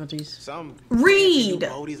difficulties. Some Read.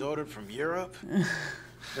 boaties ordered from Europe.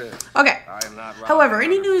 Okay. I am not However,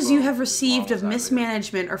 any news you have received of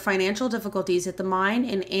mismanagement or financial difficulties at the mine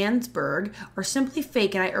in Ansburg are simply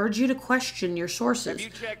fake, and I urge you to question your sources.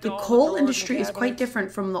 The coal industry is quite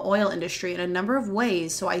different from the oil industry in a number of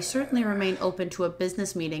ways, so I certainly remain open to a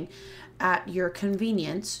business meeting at your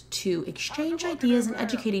convenience to exchange ideas and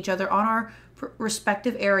educate each other on our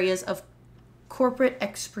respective areas of corporate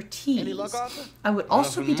expertise. Any luck, Arthur? I would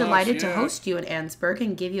also be delighted to yeah. host you in Ansburg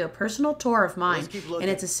and give you a personal tour of mine and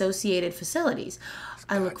its associated facilities.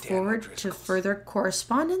 I look forward to further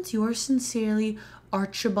correspondence. Yours sincerely,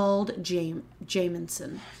 Archibald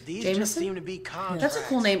Jamison. These Jamison? just seem to be contracts. That's a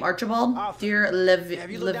cool name, Archibald. Arthur, Dear have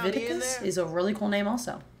you looked down here and Leviticus there? is a really cool name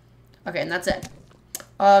also. Okay, and that's it.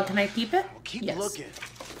 Can I keep it? Keep Yes. looking.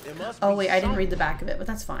 There must Oh be wait, I didn't something. read the back of it, but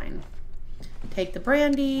that's fine. Take the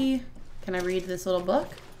brandy. Can I read this little book?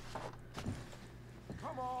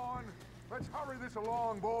 Come on. Let's hurry this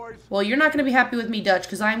along, boys. Well, you're not going to be happy with me, Dutch,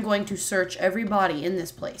 because I'm going to search every body in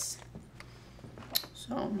this place.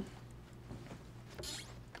 So,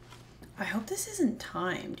 I hope this isn't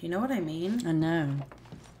timed. You know what I mean? I know.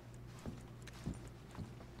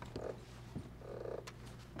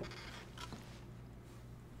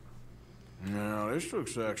 Now, this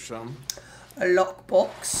looks like something. A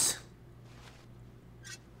lockbox.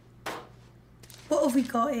 What have we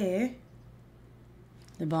got here?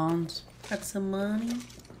 The bonds. Got some money.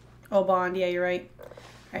 Oh, bond. Yeah, you're right. All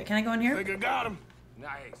right, can I go in here? I think I got him.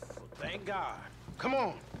 Nice. Thank God. Come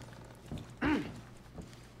on.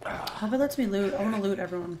 How about lets me loot? I want to loot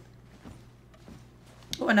everyone.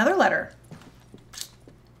 Oh, another letter.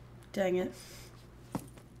 Dang it.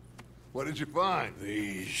 What did you find?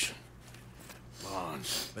 These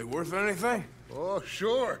bonds. They worth anything? Oh,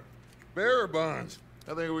 sure. Bearer bonds.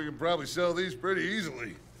 I think we can probably sell these pretty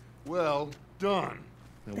easily. Well done.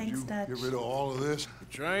 Now, Thanks, would you Dutch. get rid of all of this? The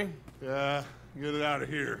train? Yeah, get it out of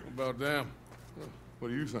here. What about them? What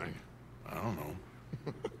do you think? I don't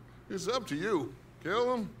know. It's up to you.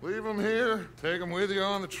 Kill them, leave them here, take them with you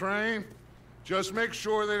on the train. Just make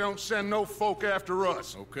sure they don't send no folk after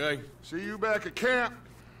us. Okay. See you back at camp.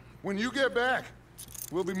 When you get back,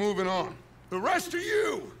 we'll be moving on. The rest of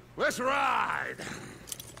you, let's ride.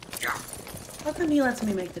 How come he lets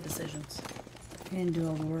me make the decisions? And do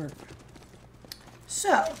all the work.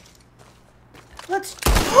 So, let's.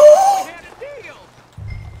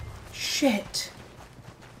 Shit.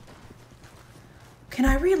 Can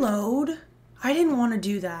I reload? I didn't want to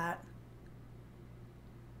do that.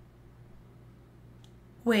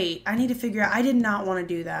 Wait, I need to figure out. I did not want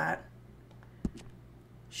to do that.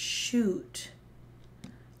 Shoot.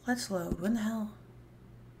 Let's load. When the hell?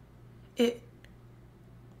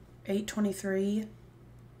 8:23.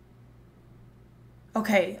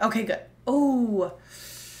 Okay, good. Oh.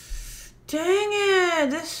 Dang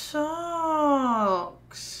it. This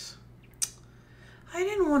sucks. I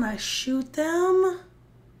didn't want to shoot them.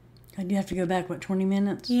 And you have to go back, what, 20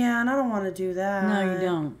 minutes? Yeah, and I don't want to do that. No, you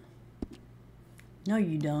don't. No,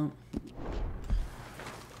 you don't.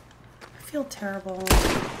 I feel terrible.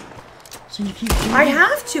 So you keep shooting? I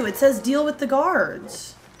have to. It says deal with the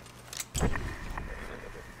guards.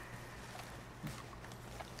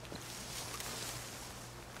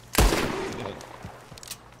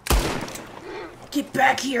 Get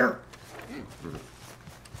back here.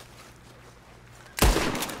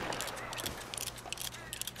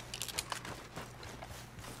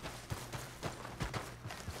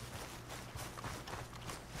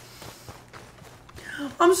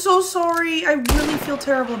 I'm so sorry. I really feel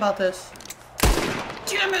terrible about this.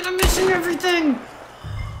 Damn it, I'm missing everything.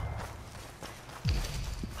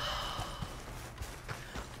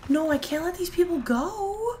 No, I can't let these people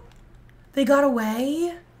go. They got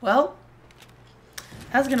away. Well,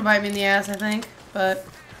 That's gonna bite me in the ass, I think, but...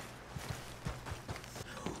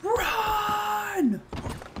 Run!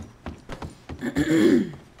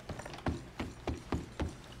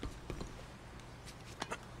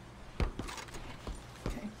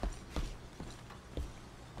 Okay.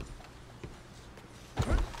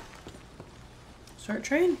 Start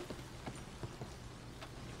train.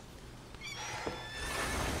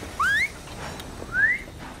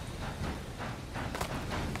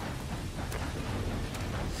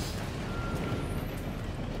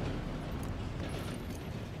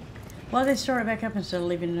 Why they start it back up instead of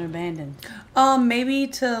leaving it abandoned? Maybe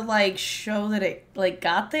to like show that it like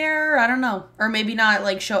got there. I don't know, or maybe not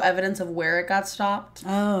like show evidence of where it got stopped.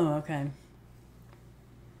 Oh, okay.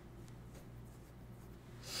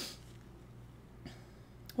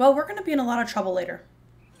 Well, we're gonna be in a lot of trouble later.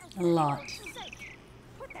 A lot.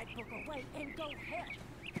 Put that book away and go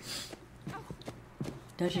help.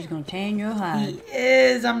 Dutch is gonna tan your hide. He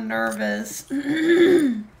is. I'm nervous.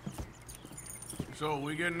 So,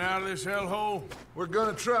 we getting out of this hellhole? We're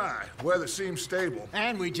gonna try. Weather seems stable.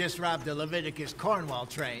 And we just robbed the Leviticus Cornwall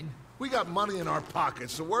train. We got money in our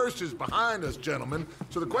pockets. The worst is behind us, gentlemen.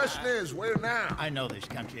 So the question is, where now? I know this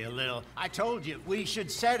country a little. I told you, we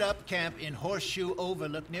should set up camp in Horseshoe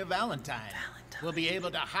Overlook near Valentine. We'll be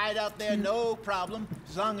able to hide out there, no problem,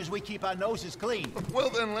 as long as we keep our noses clean.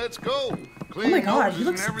 Well, then let's go. Clean Oh my God, he noses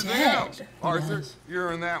looks and everything dead. else. Arthur,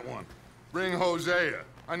 you're in that one. Bring Hosea.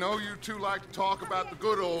 I know you two like to talk about the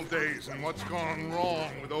good old days and what's gone wrong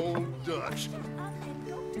with old Dutch.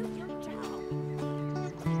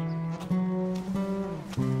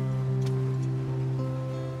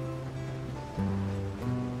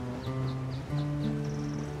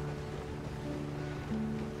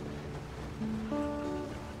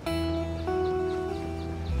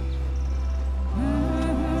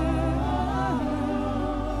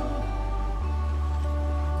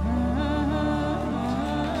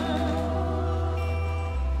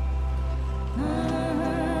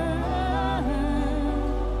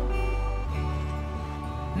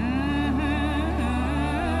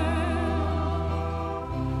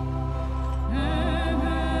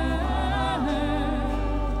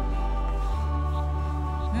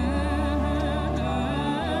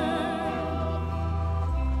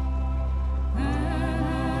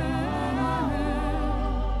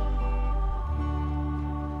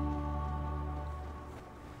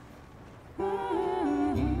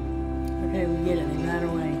 Okay, we get it. They got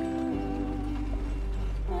away.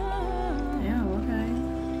 Yeah, okay.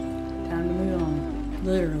 Time to move on.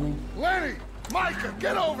 Literally. Lenny! Micah,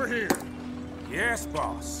 get over here! Yes,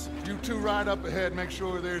 boss. You two ride up ahead, make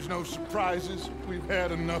sure there's no surprises. We've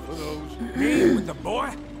had enough of those. Me with the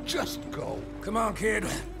boy? Just go. Come on, kid.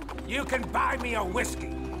 You can buy me a whiskey.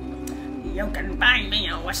 You can buy me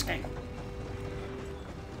a whiskey.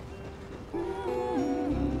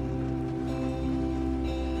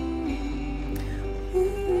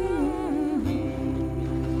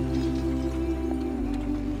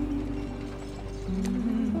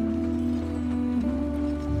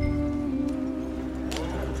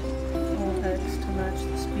 Full text to match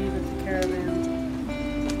the speed of the caravan.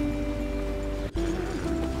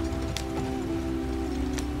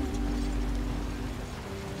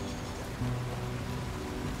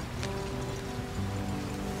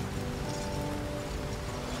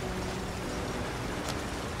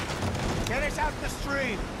 Get us out the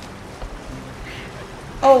stream.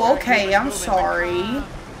 Oh, okay. I'm sorry.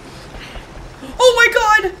 Oh my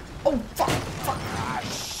God! Oh fuck! Fuck! Ah,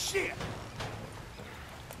 shit!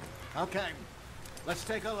 Okay, let's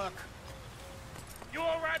take a look. You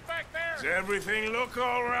all right back there? Does everything look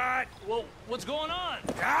all right? Well, what's going on?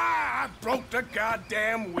 Ah, I broke the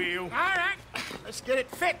goddamn wheel. All right, let's get it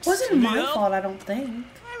fixed. Wasn't my fault, I don't think.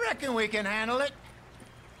 I reckon we can handle it.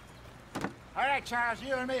 All right, Charles,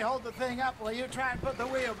 you and me hold the thing up while you try and put the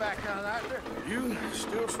wheel back on, Arthur. You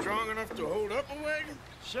still strong enough to hold up a wagon?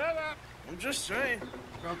 Shut up. I'm just saying.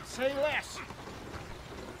 Don't say less.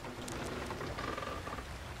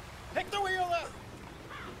 Pick the wheel up.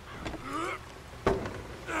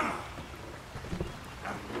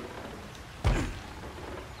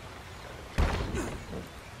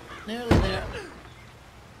 Nearly there.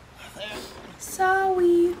 There.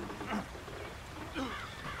 Sorry.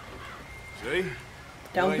 See?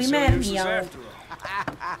 Don't You be ain't so mad at me, useless y'all. after all.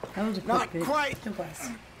 That was a quick Not bit. quite. It was.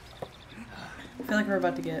 I feel like we're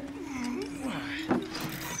about to get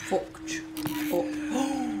fucked.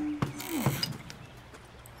 Oh.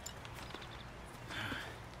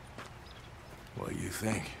 What do you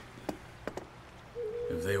think?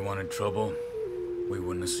 If they wanted trouble, we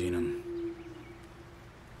wouldn't have seen them.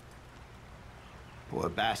 Poor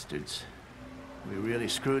bastards. We really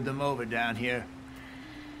screwed them over down here.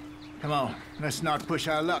 Come on, let's not push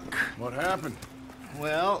our luck. What happened?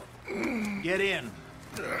 Well, get in.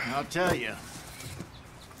 I'll tell you.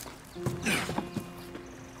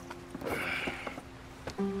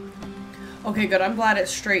 Okay, good. I'm glad it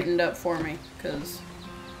straightened up for me, because...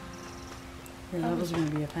 Yeah, that was going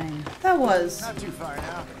to be a pain. That was. Not too far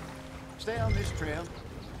now. Stay on this trail.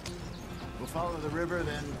 We'll follow the river,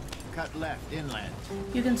 then cut left inland.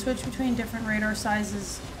 You can switch between different radar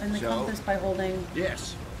sizes in the compass by holding...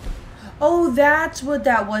 Yes. Oh, that's what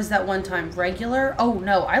that was that one time. Regular? Oh,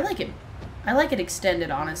 no. I like it. I like it extended,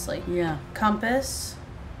 honestly. Yeah. Compass.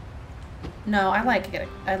 No, I like it.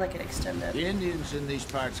 I like it extended. The Indians in these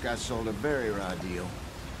parts got sold a very raw deal.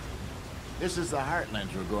 This is the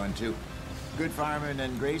heartland we're going to. Good farming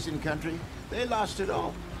and grazing country. They lost it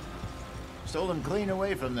all. Stolen clean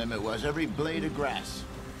away from them it was, every blade of grass.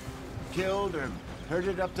 Killed or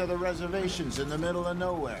herded up to the reservations in the middle of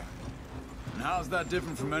nowhere. And how's that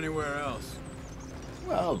different from anywhere else?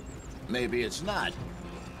 Well, maybe it's not.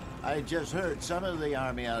 I just heard some of the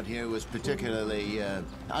army out here was particularly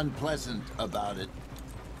unpleasant about it.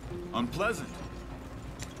 Unpleasant?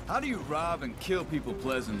 How do you rob and kill people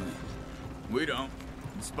pleasantly? We don't,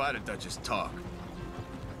 in spite of Dutch's talk.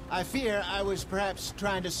 I fear I was perhaps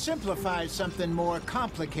trying to simplify something more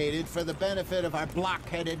complicated for the benefit of our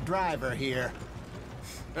block-headed driver here.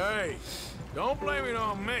 Hey, don't blame it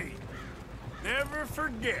on me. Never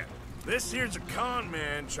forget, this here's a con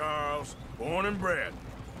man, Charles, born and bred.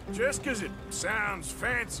 Just 'cause it sounds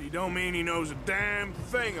fancy don't mean he knows a damn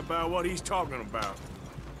thing about what he's talking about.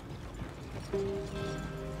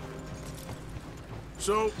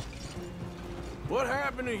 So, what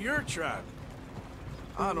happened to your tribe?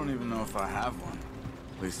 I don't even know if I have one.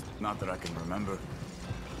 At least, not that I can remember.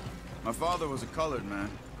 My father was a colored man.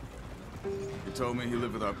 He told me he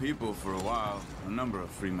lived with our people for a while. A number of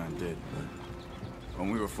free men did, but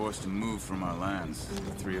when we were forced to move from our lands,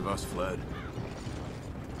 the three of us fled.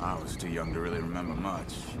 I was too young to really remember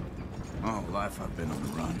much. My whole life I've been on the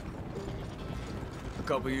run. A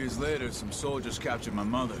couple years later, some soldiers captured my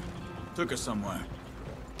mother. Took her somewhere.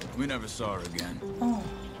 We never saw her again. Oh.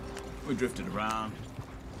 We drifted around.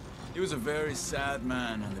 He was a very sad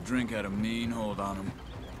man, and the drink had a mean hold on him.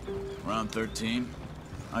 Around 13,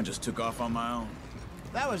 I just took off on my own.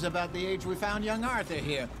 That was about the age we found young Arthur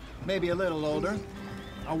here. Maybe a little older.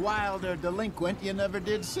 A wilder delinquent you never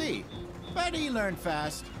did see. But he learned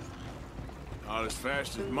fast. Not as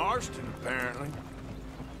fast as Marston, apparently.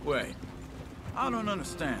 Wait, I don't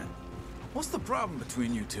understand. What's the problem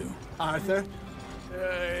between you two? Arthur?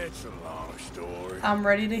 It's a long story. I'm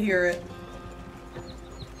ready to hear it.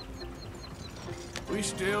 We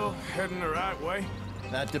still heading the right way?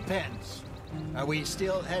 That depends. Are we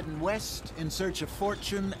still heading west in search of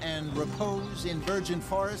fortune and repose in virgin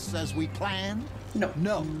forests as we planned? No.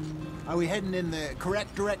 No. Are we heading in the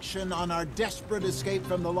correct direction on our desperate escape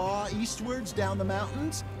from the law eastwards down the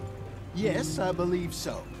mountains? Yes, I believe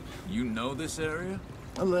so. You know this area?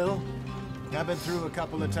 A little. I've been through a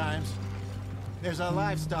couple of times. There's a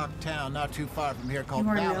livestock town not too far from here called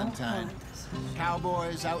Valentine.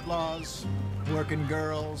 Cowboys, outlaws, working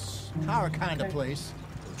girls, our kind of place.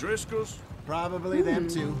 Driscolls? Probably them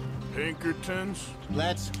too. Pinkertons?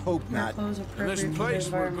 Let's hope not. And this place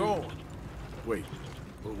we're going. Wait,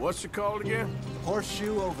 what's it called again?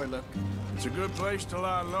 Horseshoe Overlook. It's a good place to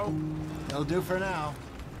lie low? It'll do for now.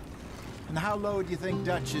 And how low do you think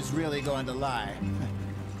Dutch is really going to lie?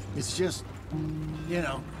 It's just, you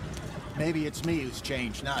know, maybe it's me who's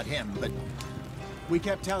changed, not him, but we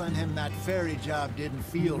kept telling him that ferry job didn't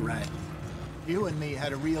feel right. You and me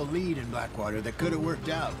had a real lead in Blackwater that could have worked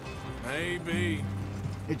out. Maybe.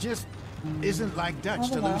 It just isn't like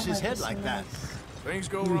Dutch to lose his head like that. Things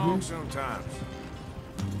go wrong sometimes.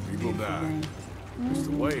 People die. It's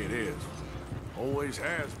the way it is. Always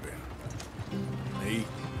has been. Me,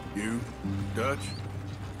 you, Dutch.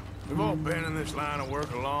 We've all been in this line of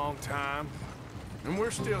work a long time. And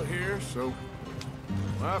we're still here, so...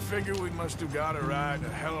 I figure we must have got it right a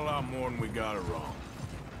hell of a lot more than we got it wrong.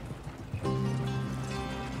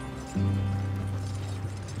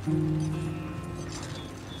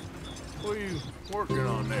 What are you working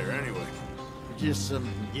on there, anyway? Just some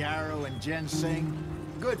yarrow and ginseng.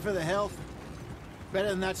 Good for the health. Better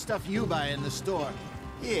than that stuff you buy in the store.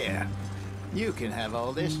 Yeah, you can have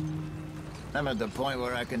all this. I'm at the point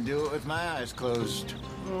where I can do it with my eyes closed.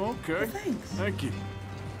 Oh, okay. Thanks. Thank you.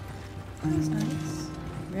 That's nice.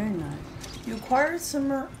 Very nice. You acquired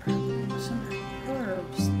some herbs.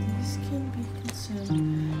 These can be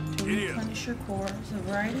consumed to replenish your cores. A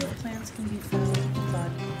variety of plants can be found in the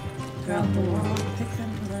body. Throughout the world, pick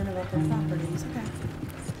them to learn about their properties. Okay.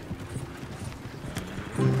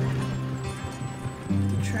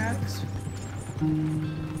 The tracks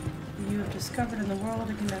you have discovered in the world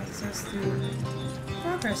you can access through the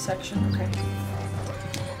progress section. Okay.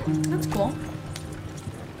 That's cool.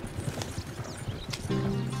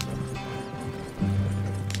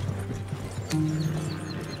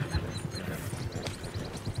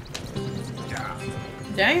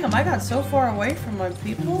 Damn, I got so far away from my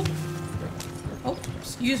people. Oh,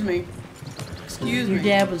 excuse me. Excuse me. Your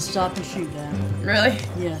dad would stop and shoot that. Really?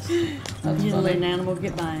 Yes. That's He didn't let funny. an animal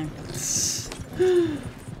get by him.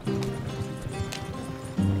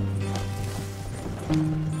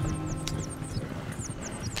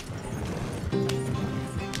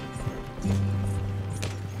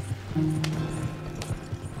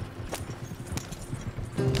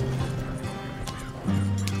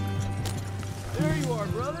 There you are,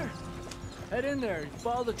 brother. Head in there.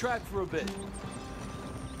 Follow the track for a bit.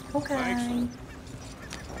 Okay.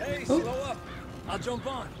 Hey, Ooh. slow up. I'll jump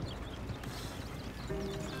on.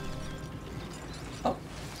 Oh.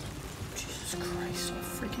 Jesus Christ, so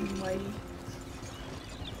freaking mighty.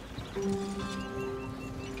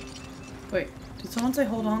 Wait, did someone say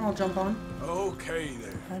hold on, I'll jump on? Okay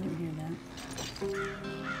there. I didn't hear that.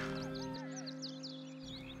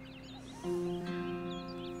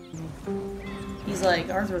 He's like,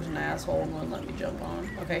 Arthur's an asshole and wouldn't let me jump on.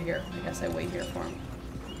 Okay, here. I guess I wait here for him.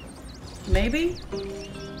 Maybe?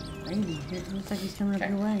 Maybe. It looks like he's coming up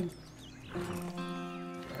your way.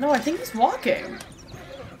 No, I think he's walking.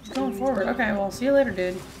 He's going forward. Okay, well, see you later,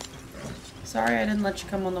 dude. Sorry I didn't let you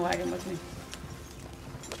come on the wagon with me.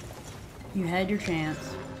 You had your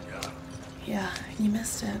chance. Yeah, you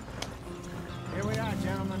missed it. Here we are,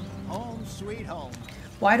 gentlemen. Home sweet home.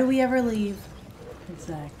 Why do we ever leave?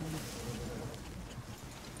 Exactly.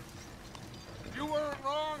 You weren't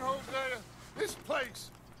wrong, Hosea. This place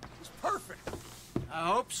is perfect. I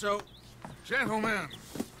hope so. Gentlemen,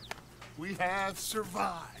 we have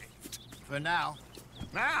survived. For now.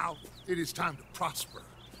 Now, it is time to prosper.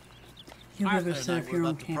 You'll Martha never and set I up were your own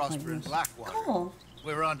about to camp like prosper in this. Blackwater. Cool.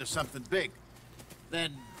 We were onto something big.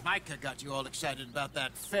 Then Micah got you all excited about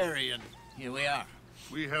that ferry, and here we are.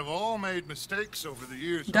 We have all made mistakes over the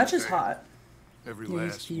years. Dutch is Hosea. hot. Every Yeah,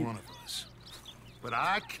 he's last cute. one of us. But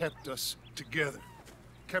I kept us together.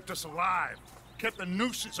 Kept us alive. Kept the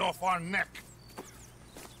nooses off our neck.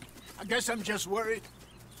 I guess I'm just worried.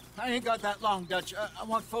 I ain't got that long, Dutch. I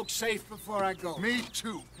want folks safe before I go. Me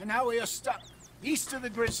too. And now we are stuck east of the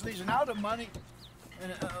Grizzlies and out of money.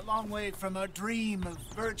 And a long way from our dream of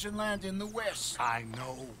virgin land in the west. I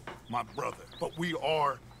know, my brother, but we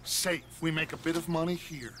are safe. We make a bit of money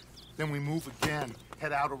here. Then we move again,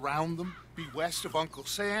 head out around them, be west of Uncle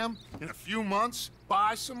Sam. In a few months,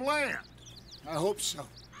 buy some land. I hope so.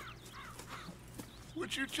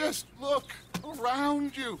 Would you just look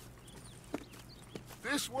around you?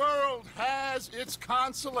 This world has its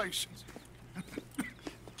consolations.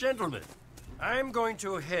 Gentlemen, I'm going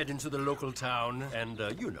to head into the local town and,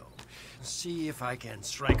 you know, see if I can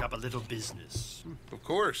strike up a little business. Of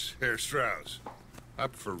course, Herr Strauss. I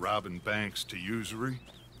prefer robbing banks to usury.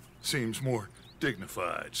 Seems more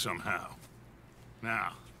dignified somehow.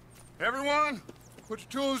 Now, everyone, put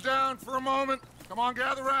your tools down for a moment. Come on,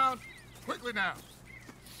 gather round. Quickly now.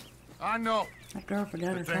 I know That girl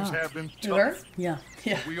forgot her that things top. have been You her? tough. Yeah.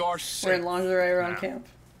 Yeah. We are We're safe in lingerie around now, camp.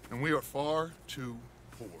 and we are far too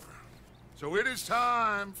poor. So it is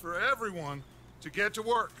time for everyone to get to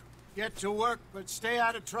work. Get to work, but stay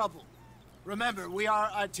out of trouble. Remember, we are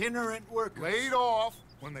itinerant workers. Laid off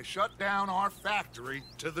when they shut down our factory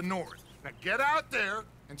to the north. Now get out there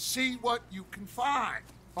and see what you can find.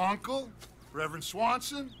 Uncle, Reverend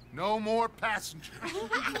Swanson, no more passengers.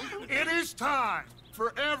 It is time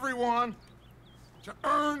for everyone to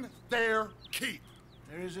earn their keep.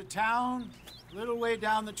 There is a town a little way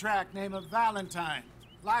down the track named Valentine.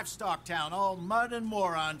 Livestock town, all mud and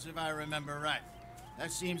morons, if I remember right.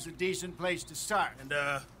 That seems a decent place to start. And,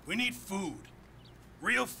 we need food.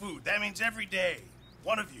 Real food. That means every day.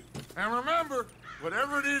 One of you. And remember,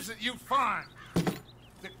 whatever it is that you find,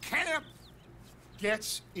 the camp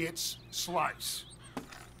gets its slice.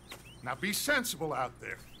 Now be sensible out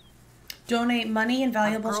there. Donate money and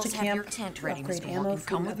valuables Girls to have camp your tent to ready, upgrade Mr. ammo, Morgan. food,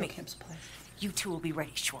 Come and with other me. camp supplies. You two will be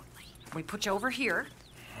ready shortly. We put you over here.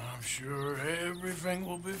 I'm sure everything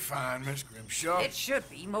will be fine, Miss Grimshaw. It should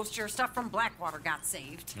be. Most of your stuff from Blackwater got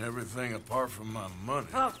saved. Everything apart from my money.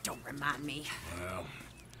 Oh, don't remind me. Well,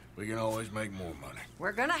 we can always make more money.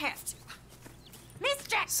 We're gonna have to. Miss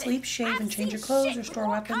Jackson! Sleep, shave, and change your clothes, or store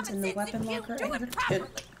weapons in the weapon locker at your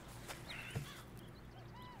tent.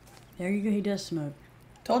 There you go. He does smoke.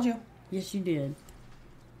 Told you. Yes, you did.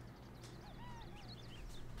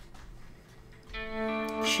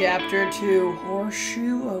 Chapter 2,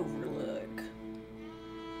 Horseshoe Overlook.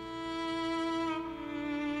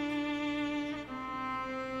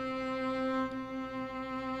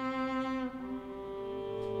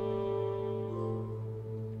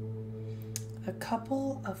 A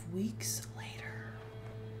couple of weeks later.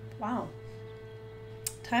 Wow.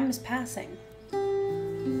 Time is passing.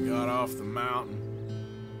 Got off the mountain,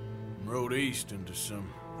 rode east into some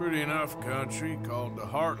pretty enough country called the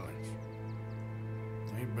Heartlands.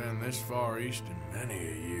 Ain't been this far east in many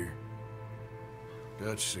a year.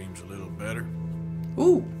 Dutch seems a little better.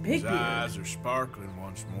 Ooh, big His beard. eyes are sparkling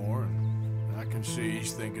once more, and I can see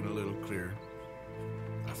he's thinking a little clearer.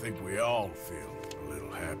 I think we all feel a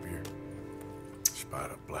little happier, in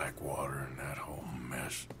spite of Blackwater and that whole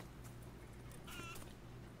mess.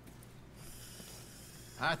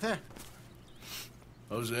 Arthur?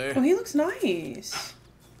 Jose? Oh, he looks nice.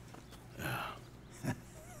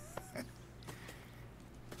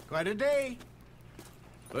 Quite a day.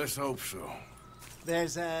 Let's hope so.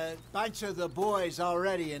 There's a bunch of the boys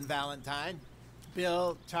already in Valentine.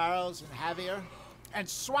 Bill, Charles, and Javier. And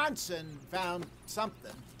Swanson found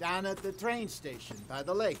something down at the train station by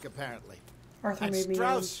the lake, apparently. Arthur And made me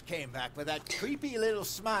Strauss came back with that creepy little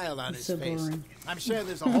smile on his so face. boring. I'm sure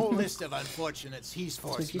there's a whole list of unfortunates he's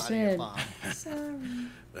what forced you money said. upon. Sorry.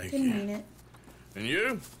 Thank Didn't you. mean it. And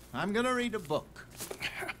you? I'm gonna read a book.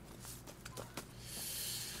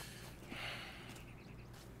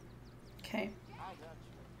 Okay.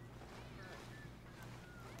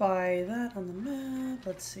 By that on the map,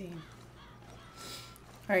 let's see.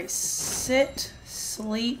 Alright, sit,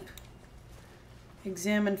 sleep,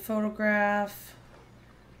 examine photograph.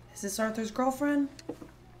 Is this Arthur's girlfriend?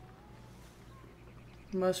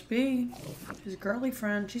 Must be. His girly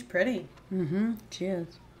friend. She's pretty. Mm-hmm. She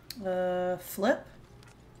is. Flip.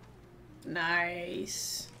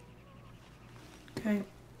 Nice. Okay.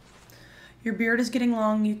 Your beard is getting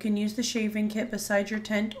long. You can use the shaving kit beside your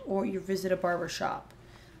tent or you visit a barber shop.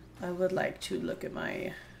 I would like to look at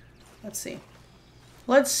my... Let's see.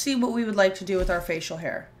 Let's see what we would like to do with our facial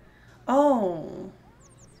hair. Oh.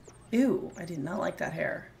 Ew. I did not like that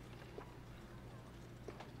hair.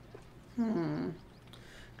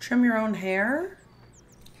 Trim your own hair?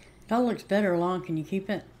 That looks better long. Can you keep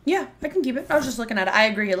it? Yeah, I can keep it. I was just looking at it. I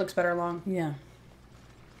agree. It looks better long. Yeah.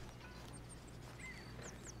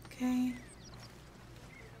 Okay.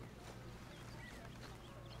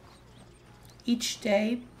 Each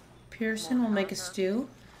day, Pearson will make a stew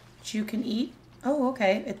that you can eat. Oh,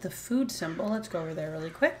 okay. At the food symbol. Let's go over there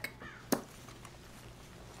really quick.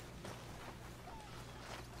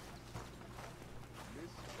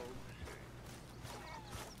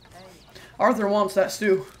 Arthur wants that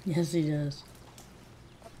stew. Yes, he does.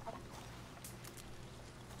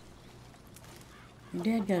 Your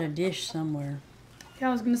dad got a dish somewhere. Yeah,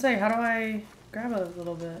 I was gonna say, how do I grab it a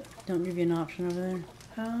little bit? Don't give you an option over there.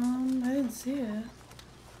 I didn't see it.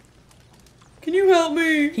 Can you help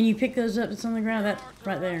me? Can you pick those up that's on the ground? That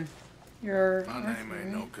right there. My name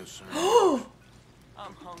ain't no concern. Oh!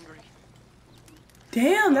 I'm hungry.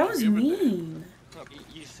 Damn, that was mean. Look,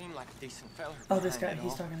 you seem like a decent fella. Oh, this guy, behind it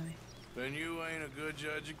he's all. talking to me. Then you ain't a good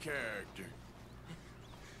judge of character.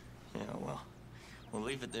 Yeah, well, we'll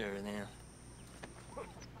leave it there then.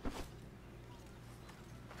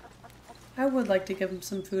 I would like to give him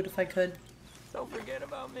some food if I could. Don't forget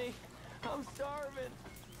about me. I'm starving.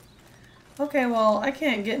 Okay, well, I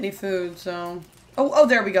can't get any food, so... Oh,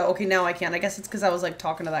 there we go. Okay, now I can. I guess it's because I was, like,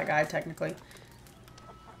 talking to that guy, technically.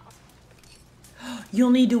 You'll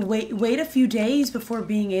need to wait a few days before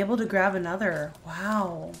being able to grab another.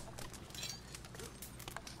 Wow.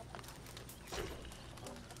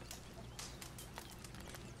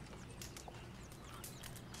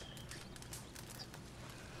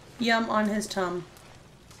 Yum on his tum.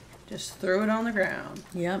 Just threw it on the ground.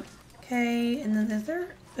 Yep. Okay, and then is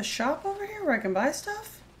there a shop over here where I can buy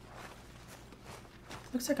stuff?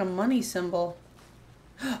 Looks like a money symbol.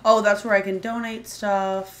 Oh, that's where I can donate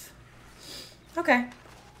stuff. Okay.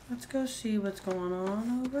 Let's go see what's going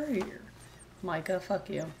on over here. Micah, fuck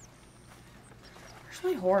you. Where's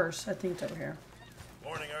my horse? I think it's over here.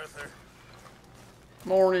 Morning, Arthur.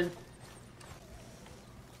 Morning.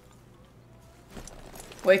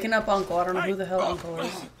 Waking up, Uncle. I don't know who the hell Uncle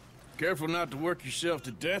is. Careful not to work yourself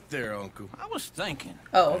to death there, Uncle. I was thinking.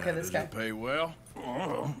 Oh, okay, this Does guy. it pay well?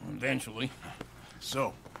 Oh, eventually.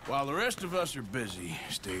 So, while the rest of us are busy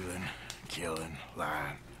stealing, killing,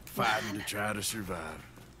 lying, fighting to try to survive,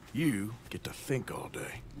 you get to think all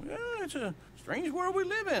day. Well, it's a strange world we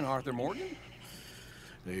live in, Arthur Morgan.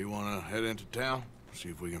 Do you want to head into town? See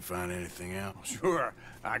if we can find anything out. Sure.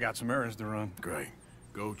 I got some errands to run. Great.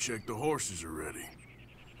 Go check the horses are ready.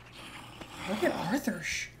 Look at Arthur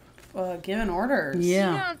giving orders. You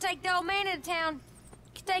don't take the old man into town.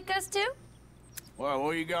 You take us too? Well,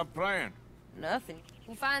 what you got planned? Nothing.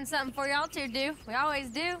 We'll find something for y'all to do. We always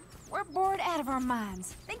do. We're bored out of our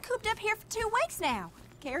minds. Been cooped up here for 2 weeks now.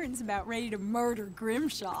 Karen's about ready to murder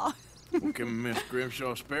Grimshaw. Well, can Miss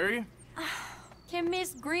Grimshaw spare you? Can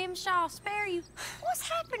Miss Grimshaw spare you? What's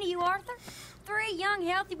happened to you, Arthur? 3 young,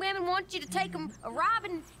 healthy women want you to take them a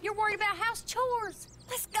robbing. You're worried about house chores.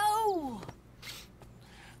 Let's go.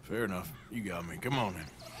 Fair enough. You got me. Come on then.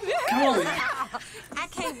 Come on. I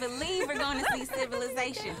can't believe we're going to see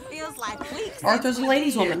civilization. Feels like weeks. Arthur's a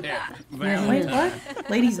ladies' woman. Wait, what?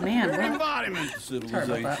 Ladies' man. Your What? embodiment of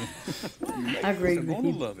civilization. I agree with Gonna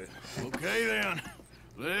you. love it. Okay then.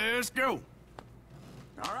 Let's go.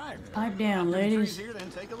 All right. Pipe down, ladies. Here,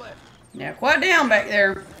 then take a left. Now, quiet down back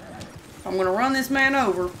there. I'm gonna run this man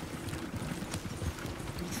over.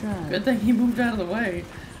 Good thing he moved out of the way.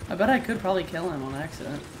 I bet I could probably kill him on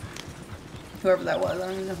accident. Whoever that was, I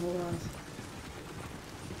don't even know who it was.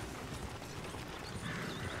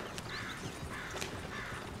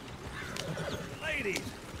 Ladies,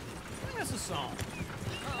 sing us a song.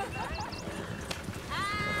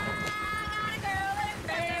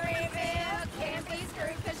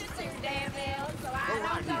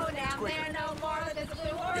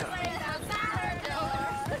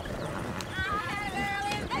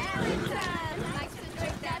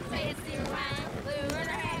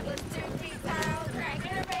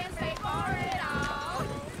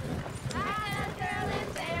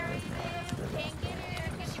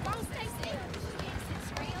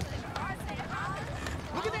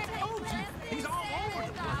 Look at that OG. He's all over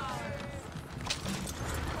the place.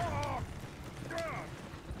 Oh, God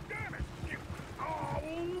damn it!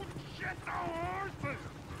 Oh, shit, the horses!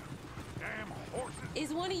 Damn horses!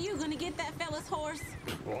 Is one of you gonna get that fella's horse?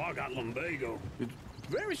 Well, I got lumbago. It's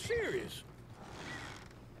very serious.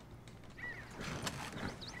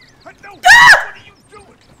 No, what are you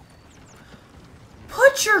doing?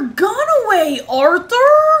 Put your gun away, Arthur!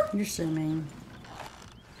 You're so mean.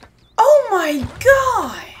 Oh my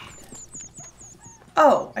god!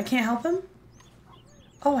 Oh, I can't help him?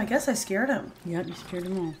 Oh, I guess I scared him. Yep, you scared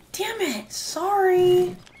them all. Damn it!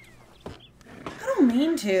 Sorry. I don't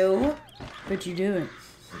mean to. But you do it.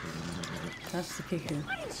 That's the kicker.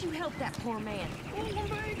 Why didn't you help that poor man?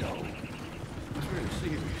 Lumbago. It's very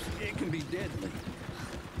serious. It can be deadly.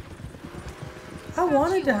 I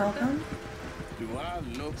wanted to help him. Do I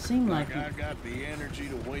look Seemed like like I it. got the energy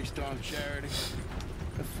to waste on charity?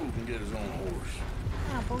 That fool can get his own horse.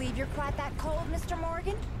 I don't believe you're quite that cold, Mr.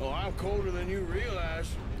 Morgan. Oh, I'm colder than you realize.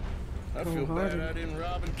 I feel bad Cold-hearted. I didn't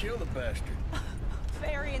rob and kill the bastard.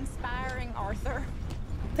 Very inspiring, Arthur.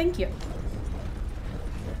 Thank you.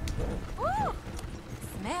 Woo!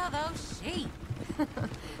 Smell those sheep.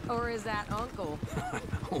 Or is that Uncle?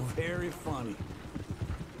 Oh, very funny.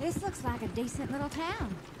 This looks like a decent little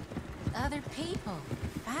town. Other people.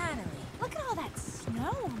 Finally. Look at all that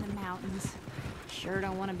snow on the mountains. Sure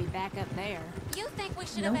don't want to be back up there. You think we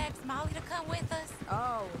should have asked Molly to come with us?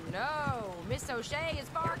 Oh, no. Miss O'Shea is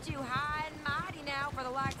far too high and mighty now for the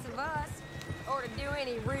likes of us. Or to do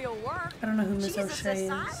any real work. I don't know who Miss She's a O'Shea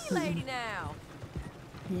society is. lady now.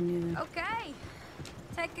 Me neither. Okay.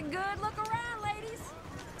 Take a good look around, ladies.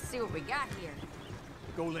 Let's see what we got here.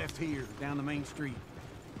 Go left here, down the main street.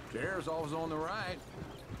 Sheriff's always on the right.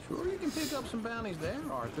 Sure, you can pick up some bounties there,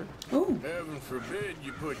 Arthur. Ooh. Heaven forbid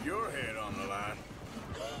you put your head on the line.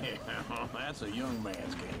 Yeah, that's a young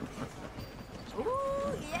man's game.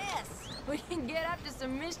 Ooh, yes. We can get up to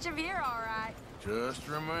some mischief here, all right. Just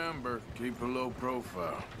remember, keep a low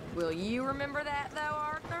profile. Will you remember that, though,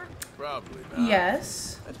 Arthur? Probably not.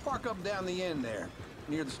 Yes. Let's park up down the end there,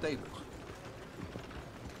 near the stables.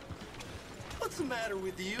 What's the matter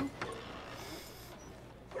with you?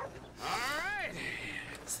 All right.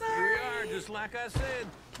 Here we are, just like I said.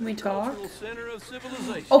 Can we talk? Cultural center of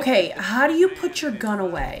civilization. Okay, how do you put your gun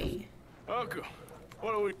away? Uncle,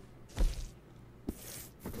 what are we...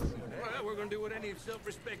 Well, we're gonna do what any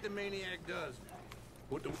self-respecting maniac does.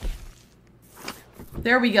 Put the...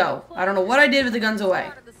 There we go. I don't know what I did with the guns away.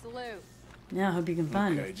 Part of the salute. Now I hope you can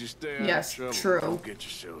find Okay, it. just stay out Yes, of trouble. true. Don't get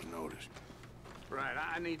yourselves noticed. Right,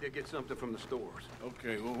 I need to get something from the stores.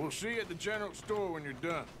 Okay, well, we'll see you at the general store when you're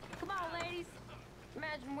done. Come on, ladies.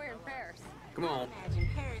 Imagine we're in Paris. Come on. Imagine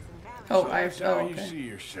Paris and Valley. Oh, So I that's how you okay. see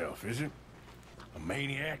yourself, is it? A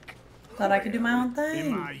maniac? Thought I could do my own In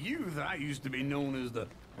thing. my youth, I used to be known as the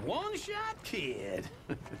one-shot kid.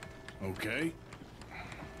 Okay.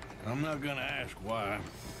 I'm not gonna ask why.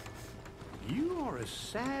 You are a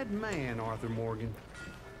sad man, Arthur Morgan.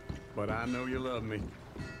 But I know you love me.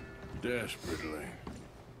 Desperately.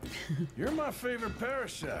 You're my favorite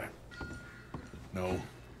parasite. No.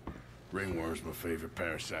 Ringworm's my favorite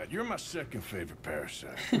parasite. You're my second favorite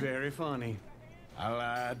parasite. Very funny. I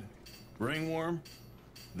lied. Ringworm,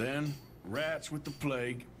 then rats with the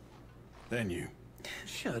plague, then you.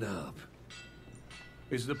 Shut up.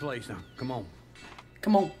 This is the place now. Come on.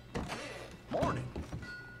 Come on. Morning.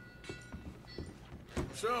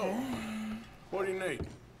 So, what do you need?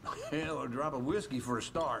 Hell, a drop of whiskey for a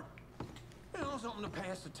start. You know, something to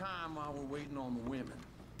pass the time while we're waiting on the women.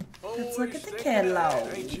 Let's look at the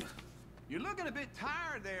catalog. You're looking a bit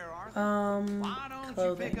tired there, Arthur. Why don't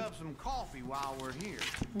Clothing. you pick up some coffee while we're here?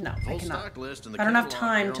 No, I Full cannot. stock list in the I don't have catalog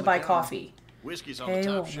time here to on buy the counter. coffee. Whiskey's on Okay, the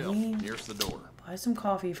top well, shelf, we- nearest the door. Buy some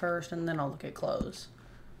coffee first, and then I'll look at clothes.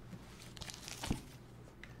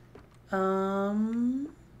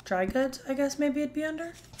 Dry goods, I guess maybe it'd be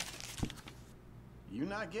under. You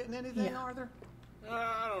not getting anything, Yeah. Arthur?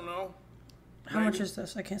 I don't know. How much is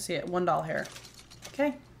this? I can't see it. $1 here.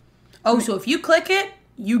 Okay. Oh, so if you click it,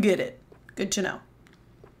 you get it. Good to know.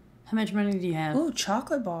 How much money do you have? Ooh,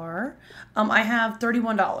 chocolate bar. I have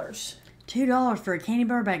 $31. $2 for a candy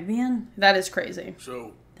bar back then? That is crazy.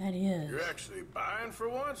 So, That is. you're actually buying for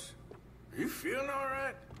once? You feeling all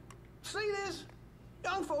right? See this?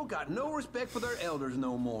 Young folk got no respect for their elders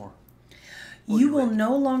no more. You will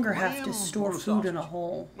no longer have to Lamb store or food in a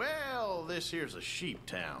hole. Well, this here's a sheep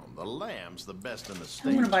town. The lamb's the best in the state.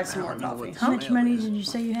 I'm gonna buy some more I don't know coffee. what the How much smell money is. did you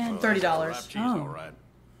say you had? $30. Wrapped cheese, all right.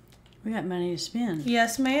 We got money to spend.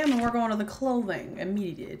 Yes, ma'am, and we're going to the clothing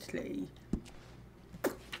immediately.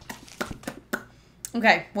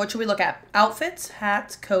 Okay, what should we look at? Outfits,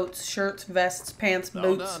 hats, coats, shirts, vests, pants, All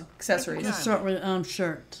boots, done. accessories. Let's start with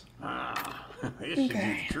shirts. This should do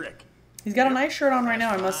Okay. the trick. He's got a nice shirt on right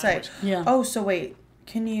now, I must say. Yeah. Oh, so wait.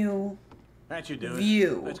 Can you That should do it.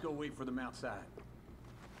 View. Let's go wait for them outside.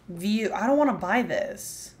 view? I don't want to buy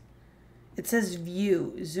this. It says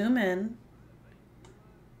view. Zoom in.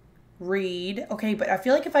 Read. Okay, but I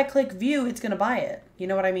feel like if I click view, it's going to buy it. You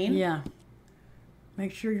know what I mean? Yeah.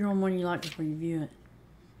 Make sure you're on one you like before you view it.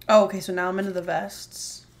 Oh, okay, so now I'm into the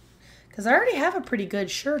vests. Because I already have a pretty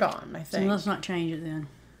good shirt on, I So think. let's not change it then.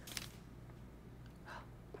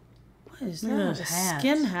 What is Look at that? those A hats.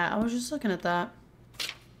 skin hat. I was just looking at that.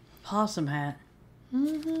 Possum hat.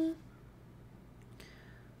 Mm-hmm. I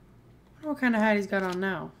wonder what kind of hat he's got on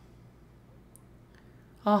now.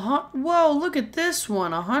 Whoa, look at this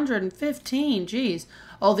one. 115. Jeez.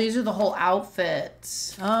 Oh, these are the whole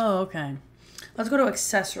outfits. Oh, okay. Let's go to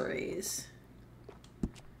accessories.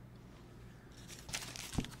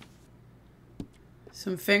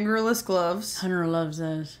 Some fingerless gloves. Hunter loves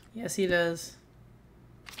those. Yes, he does.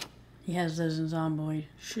 He has those in Zomboid.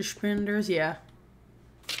 Suspenders, yeah.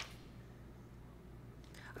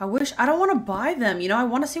 I don't want to buy them. You know, I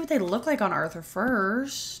want to see what they look like on Arthur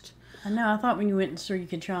first. I know. I thought when you went in the store you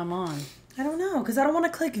could try them on. I don't know, because I don't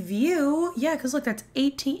want to click view. Yeah, because look, that's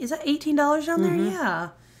 18. Is that $18 down there? Yeah.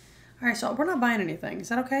 All right, so we're not buying anything. Is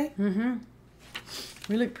that okay? Mm-hmm.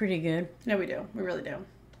 We look pretty good. Yeah, we do. We really do.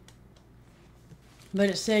 But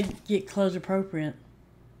it said get clothes appropriate.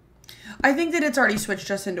 I think that it's already switched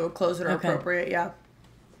us into a clothes that are Okay. appropriate, yeah.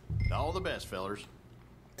 All the best, fellers.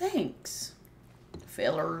 Thanks.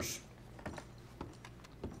 Fillers.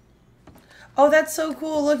 Oh, that's so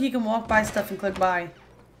cool. Look, you can walk by stuff and click buy.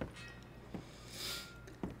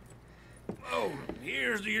 Oh,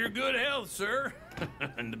 here's to your good health, sir.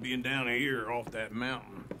 And to being down here off that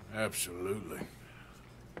mountain. Absolutely.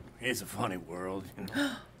 It's a funny world, you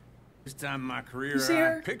know. This time in my career, You see I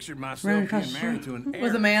her? pictured Running myself across being the married street. to an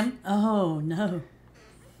With heir. a man. Oh, no.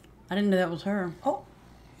 I didn't know that was her. Oh,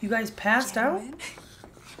 you guys passed out?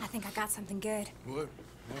 I think I got something good. What?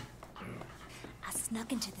 I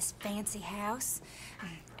snuck into this fancy house.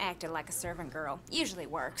 Acted like a servant girl. Usually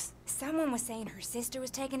works. Someone was saying her sister was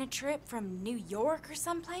taking a trip from New York or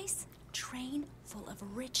someplace. Train full of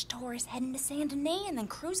rich tourists heading to Saint Denis and then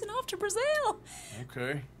cruising off to Brazil.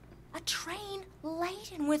 Okay. A train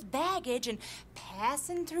laden with baggage and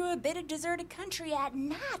passing through a bit of deserted country at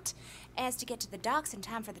night as to get to the docks in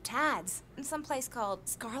time for the tides in some place called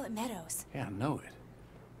Scarlet Meadows. Yeah, I know it.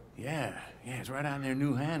 Yeah, it's right out near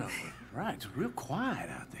New Hanover. Right, it's real quiet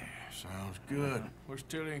out there. Sounds good. Where's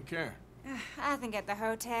Tilly and Karen? I think at the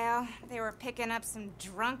hotel. They were picking up some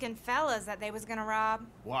drunken fellas that they was gonna rob.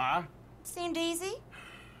 Why? Seemed easy.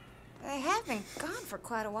 They have been gone for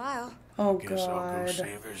quite a while. Oh, Guess I'll go God. see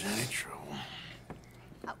if there's any trouble.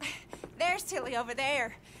 Oh, there's Tilly over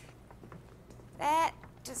there. That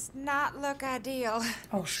does not look ideal.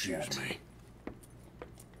 Oh, shit. Excuse me.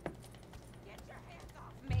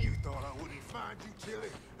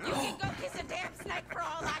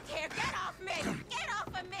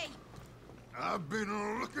 I've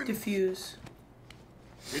been looking. Diffuse.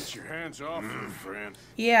 Get your hands off her, friend.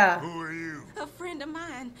 Yeah. Who are you? A friend of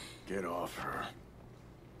mine. Get off her.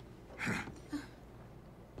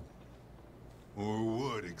 Or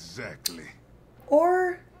what exactly?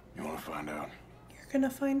 Or You want to find out? you're gonna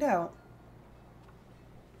find out.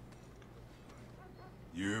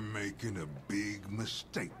 You're making a big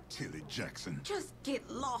mistake, Tilly Jackson. Just get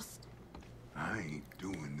lost. I ain't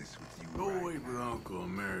doing this with you. Go right wait with Uncle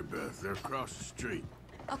and Mary Beth. They're across the street.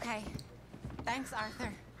 Okay. Thanks,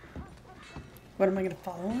 Arthur. What, am I gonna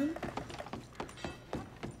follow him?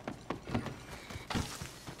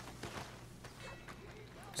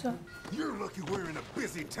 So, You're lucky we're in a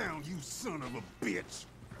busy town, you son of a bitch.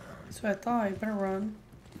 that's what I thought. I better run.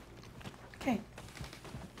 Okay.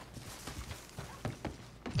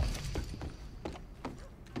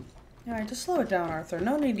 Alright, just slow it down, Arthur.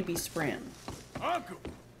 No need to be sprinting. Uncle,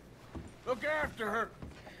 look after her.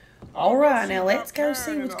 Alright, now let's go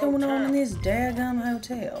see what's going on in this daggum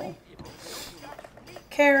hotel.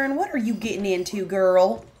 Karen, what are you getting into,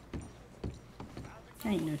 girl?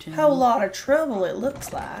 Ain't no telling. Whole lot of trouble, it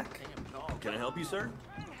looks like. Can I help you, sir?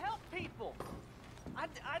 Help people. I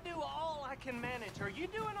do all I can manage. Are you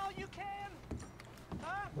doing all you can?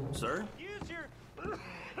 Huh? Sir? Use your...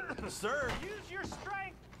 Sir? Use your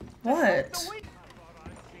strength. What? The weak-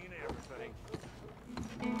 I've seen everything.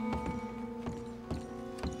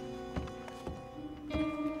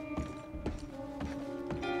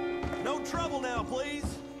 No trouble now,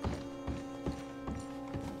 please.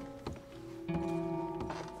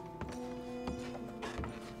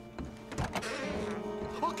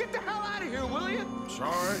 Oh, get the hell out of here, will you?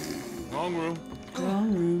 Sorry. Wrong room.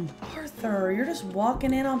 Wrong room. Arthur, you're just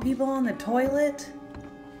walking in on people on the toilet?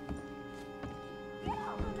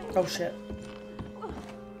 Oh shit.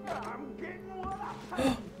 I'm getting what I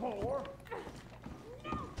paid for.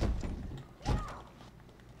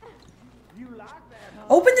 You like that, huh?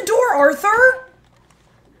 Open the door, Arthur!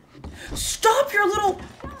 Stop your little...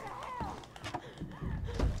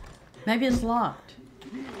 Maybe it's locked.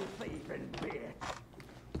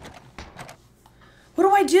 What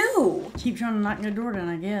do I do? Keep trying to knock the door down,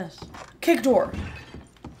 I guess. Kick door.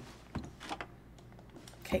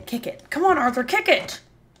 Okay, kick it. Come on, Arthur, kick it!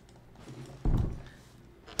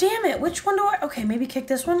 Damn it, which one do I... Okay, maybe kick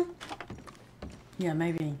this one? Yeah,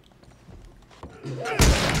 maybe.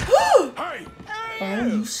 Hey! Oh,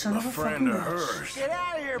 you son of a friend fucking of bitch. hers. Get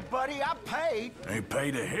out of here, buddy. I paid. Ain't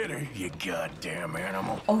paid to hit her, you goddamn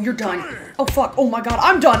animal. Oh, you're done. Oh, fuck. Oh, my God.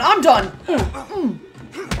 I'm done. I'm done. Woo!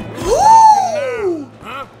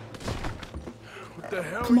 Huh? What the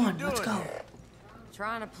hell Come are on, you let's doing go. here?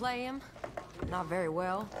 Trying to play him? Not very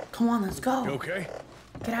well. Come on, let's go. You okay?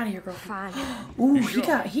 Get out of here, girl. Fine. Ooh, You he sure?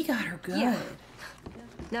 got her good. Yeah.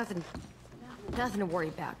 Nothing to worry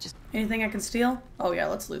about. Just Anything I can steal? Oh, yeah,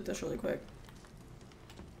 let's loot this really quick.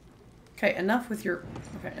 Okay, enough with your...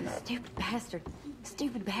 Okay, enough.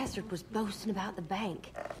 Stupid bastard was boasting about the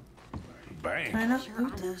bank. Bank? Can I not Sure,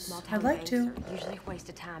 loot I know this? small I'd town like banks to. are usually a waste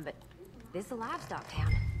of time, but this is a livestock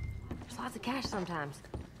town. There's lots of cash sometimes.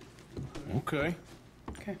 Okay.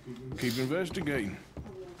 Okay. Keep investigating.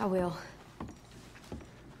 I will.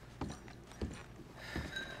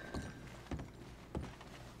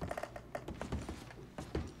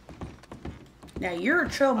 Now, you're a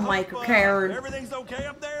troublemaker, Karen. Everything's okay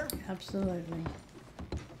up there? Absolutely.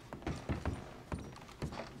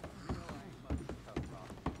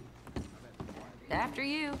 After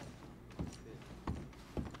you.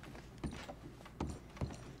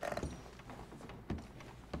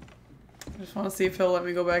 I just want to see if he'll let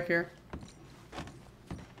me go back here.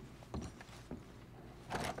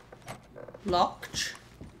 Locked.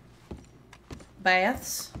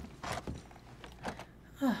 Baths.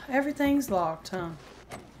 Ah, everything's locked, huh?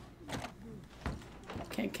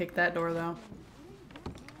 Can't kick that door, though.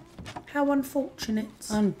 How unfortunate.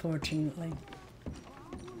 Unfortunately.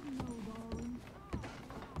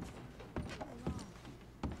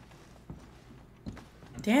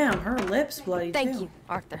 Damn, her lips bloody, Thank too. you,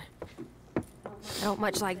 Arthur. I don't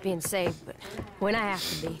much like being saved, but when I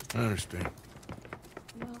have to be. I understand.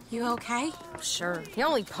 You okay? Sure. He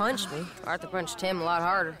only punched me. Arthur punched him a lot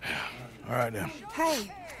harder. All right, then.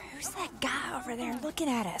 Hey, who's that guy over there looking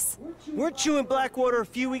at us? Weren't you in Blackwater a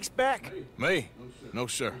few weeks back? Me? No,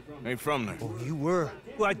 sir. Ain't from there. Oh, you were.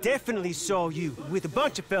 Well, I definitely saw you with a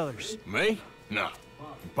bunch of fellers. Me? No.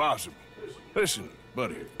 Impossible. Listen,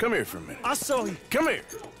 buddy, come here for a minute. I saw you. Come here.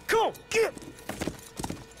 Come on, get!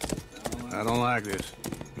 I don't like this.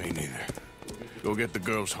 Me neither. Go get the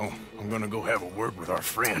girls home. I'm gonna go have a word with our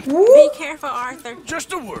friend. Be careful, Arthur.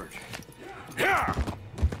 Just a word. Yeah.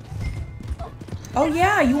 Oh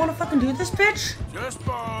yeah, you wanna fucking do this, bitch? Just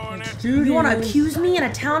born it. You wanna accuse me in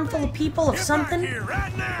a town full of people of something? Here,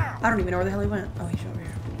 right now. I don't even know where the hell he went. Oh, he's over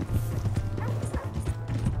here.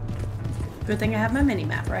 Good thing I have my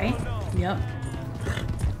mini-map, right? Yep.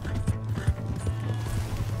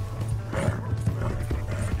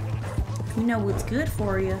 You know what's good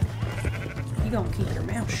for you. You gonna keep your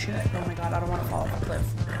mouth shut. Oh my god, I don't want to fall off a cliff.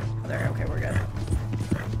 Oh, there, okay, we're good.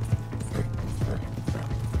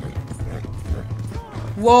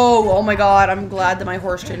 Whoa, oh my god, I'm glad that my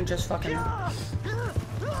horse didn't just fucking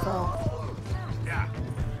fall.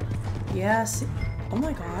 Yes. Oh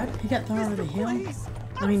my god. He got thrown over the hill.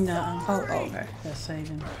 I mean, oh, okay. That's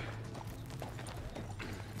saving.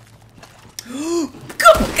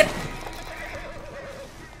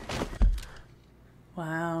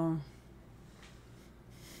 Wow.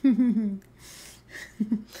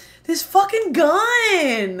 This fucking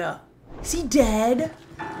gun! Is he dead?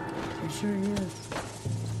 He sure is.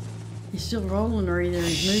 He's still rolling or either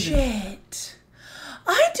he's moving. Shit.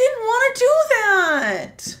 I didn't want to do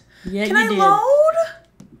that! Yeah, Can I did. load?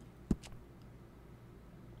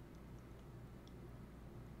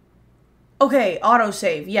 Okay,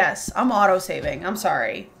 autosave. Yes, I'm autosaving. I'm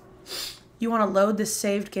sorry. You want to load this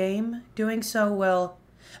saved game? Doing so will...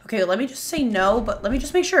 Okay, let me just say no, but let me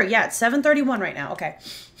just make sure. Yeah, it's 7:31 right now. Okay.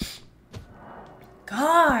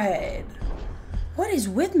 God. What is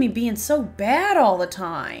with me being so bad all the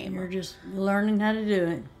time? You're just learning how to do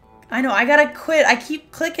it. I know, I gotta quit. I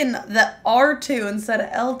keep clicking the R2 instead of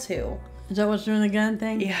L2. Is that what's doing the gun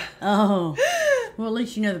thing? Yeah. Oh. Well, at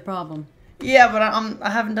least you know the problem. Yeah, but I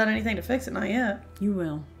haven't done anything to fix it, not yet. You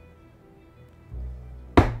will.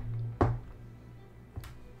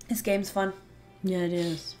 This game's fun. Yeah, it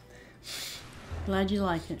is. Glad you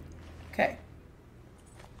like it. Okay.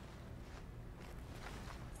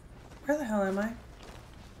 Where the hell am I?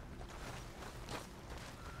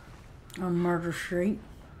 On Murder Street.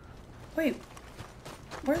 Wait.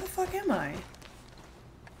 Where the fuck am I?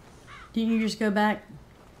 Didn't you just go back?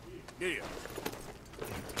 Yeah.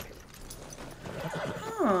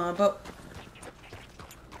 Huh, but...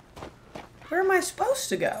 Where am I supposed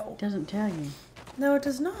to go? It doesn't tell you. No, it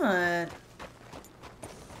does not.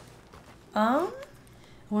 I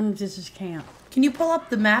wonder if this is camp. Can you pull up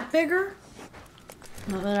the map bigger?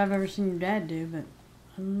 Not that I've ever seen your dad do, but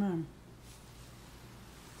I don't know.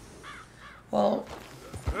 Well...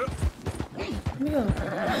 Let me go...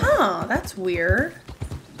 Huh, that's weird.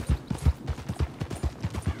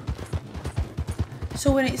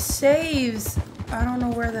 So when it saves, I don't know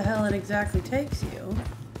where the hell it exactly takes you.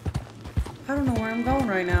 I don't know where I'm going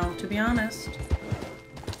right now, to be honest.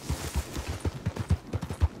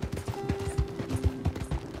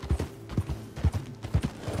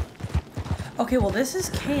 Okay, well this is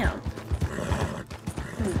camp.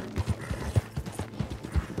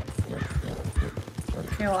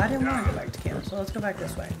 Okay, well I didn't want to go back to camp, so let's go back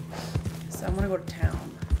this way. So I'm gonna go to town.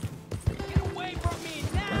 Get away from me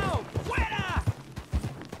now! Fuera!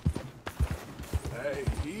 Hey,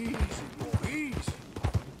 easy, boy, easy.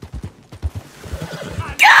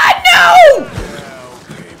 God, no! Yeah,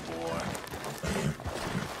 okay, boy.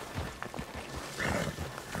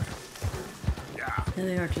 There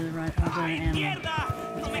they are to the right. I was on an animal.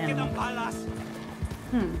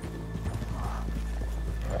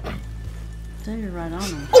 So you're right on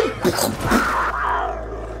them.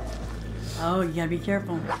 Oh, you gotta be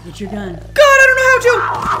careful. Get your gun. God, I don't know how to!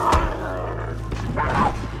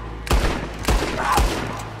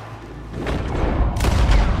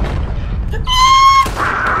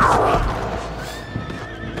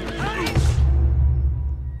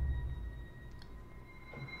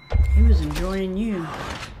 He was enjoying you.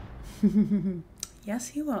 Yes,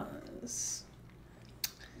 he was.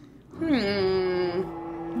 The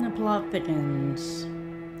plot thickens.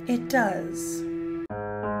 It does.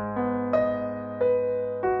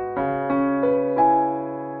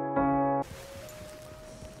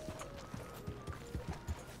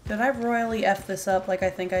 Did I royally F this up like I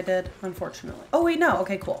think I did? Unfortunately. Oh, wait, no.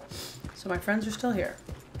 Okay, cool. So my friends are still here.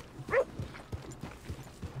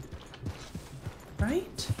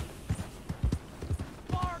 Right?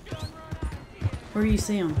 Where do you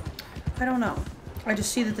see them? I don't know. I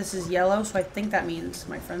just see that this is yellow, so I think that means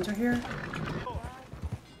my friends are here.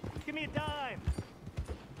 Give me a dime.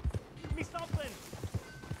 Give me something.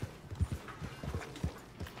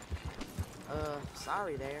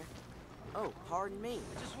 Sorry there. Oh, pardon me.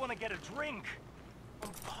 I just want to get a drink. I'm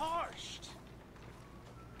parched.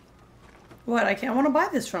 What? I want to buy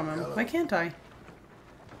this from him. Why can't I?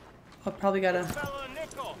 I'll probably gotta...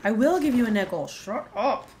 I will give you a nickel. Shut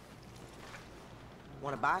up.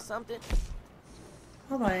 Want to buy something?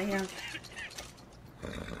 I'll buy it, yeah.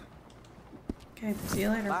 Okay, see you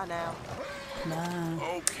later. Bye now. Bye.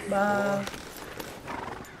 Okay. Bye.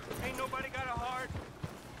 Ain't nobody got a heart.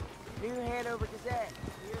 New Hanover Gazette.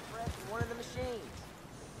 Here press from one of the machines.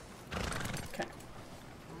 Okay.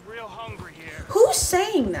 I'm real hungry here. Who's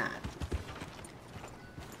saying that?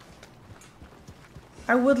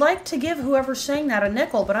 I would like to give whoever's saying that a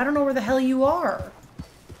nickel, but I don't know where the hell you are.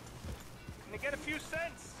 Can I get a few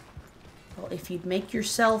cents? Well, if you'd make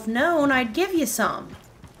yourself known, I'd give you some.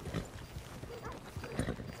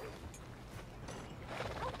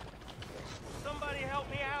 Somebody help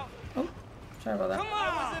me out. Oh, sorry about that. Come on!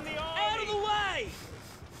 I was in the out of the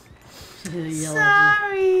way!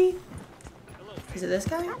 Sorry. Is it this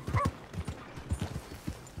guy?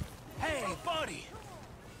 Hey, buddy.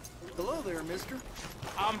 Hello there, mister.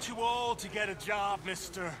 I'm too old to get a job,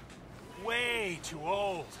 mister. Way too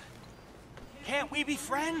old. Can't we be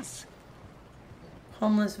friends?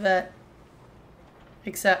 Homeless vet.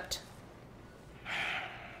 Except.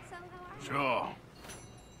 Sure.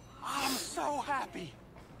 I'm so happy.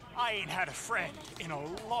 I ain't had a friend in a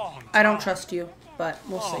long time. I don't trust you, but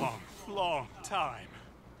we'll see. Long time.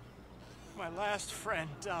 My last friend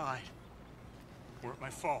died. Weren't my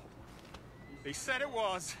fault. They said it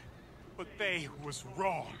was, but they was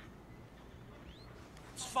wrong.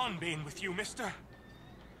 It's fun being with you, mister.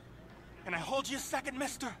 Can I hold you a second,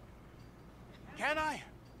 mister? Can I?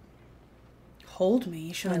 Hold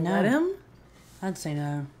me? Should I No. let him? I'd say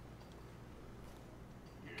no.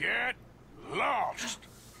 Get lost.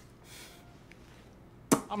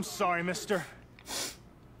 I'm sorry, mister.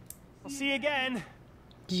 I'll see you again.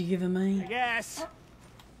 Did you give him money? I guess.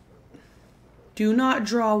 Do not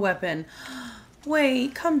draw a weapon.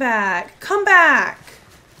 Wait, come back. Come back!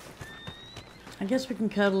 I guess we can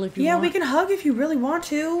cuddle if you Yeah, want. we can hug if you really want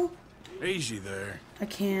to. Easy there. I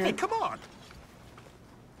can't. Hey, come on.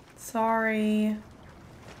 Sorry.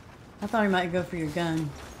 I thought he might go for your gun.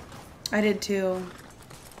 I did too.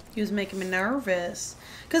 He was making me nervous.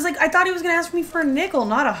 Because, like, I thought he was going to ask me for a nickel,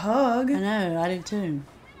 not a hug. I know, I did too.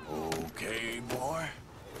 Okay, boy.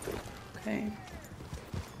 Okay.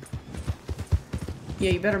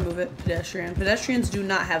 Yeah, you better move it, pedestrian. Pedestrians do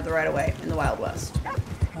not have the right of way in the Wild West.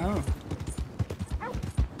 Oh.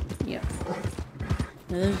 Yeah.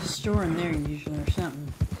 Now, there's a store in there usually or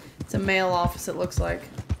something. It's a mail office, it looks like.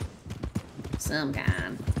 Some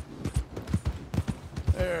kind.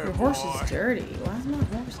 There, Your horse boy. is dirty. Why is my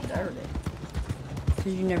horse dirty?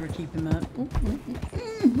 Because you never keep him up.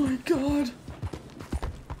 Oh my god.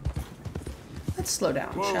 Let's slow down,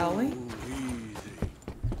 Whoa, shall we? Easy.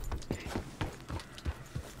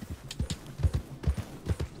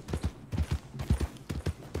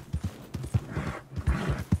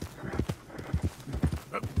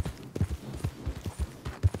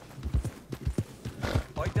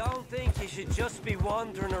 I don't think you should just be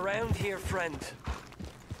wandering around here, friend.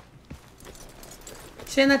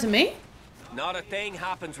 Saying that to me? Not a thing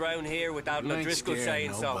happens round here without You ain't O'Driscoll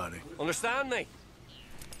scaring saying nobody. so. Understand me?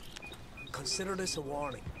 Consider this a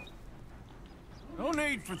warning. No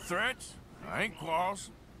need for threats. I ain't Claus.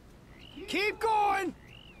 Keep going!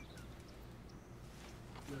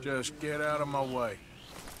 Just get out of my way.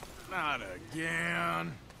 Not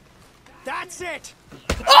again. That's it!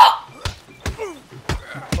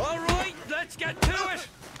 All right, let's get to it!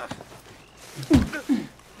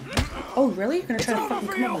 Oh, really? You're gonna try to fucking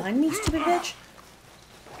come up behind me, stupid bitch?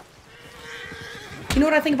 You know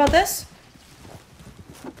what I think about this?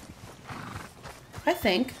 I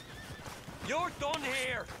think. You're done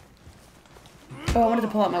here! Oh, I wanted to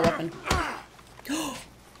pull out my weapon.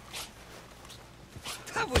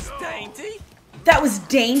 That was dainty! That was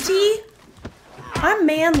dainty? I'm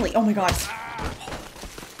manly. Oh my god.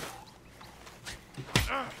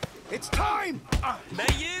 It's time! May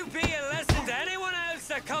you be a lesson to anyone else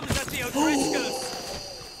that comes at the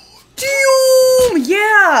O'Driscolls! Damn!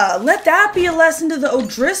 Yeah! Let that be a lesson to the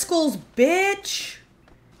O'Driscolls, bitch!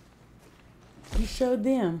 You showed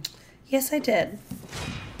them. Yes, I did.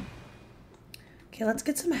 Okay, let's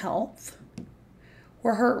get some health.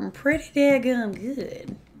 We're hurting pretty daggone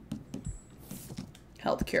good.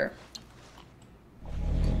 Health cure.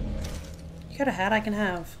 You got a hat I can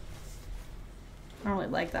have. I don't really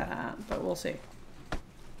like that hat, but we'll see.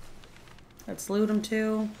 Let's loot him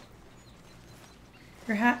too.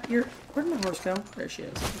 Your hat, where'd my horse go? There she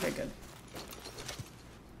is. Okay, good.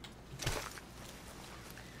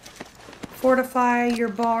 Fortify your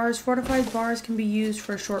bars. Fortified bars can be used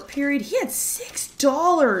for a short period. He had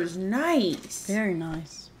 $6. Nice. Very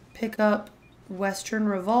nice. Pick up Western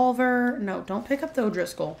Revolver. No, don't pick up the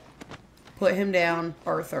O'Driscoll. Put him down,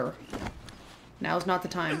 Arthur. Now's not the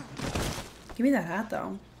time. Give me that hat,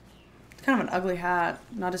 though. Kind of an ugly hat.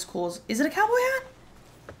 Not as cool as... Is it a cowboy hat?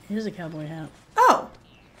 It is a cowboy hat. Oh.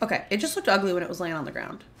 Okay. It just looked ugly when it was laying on the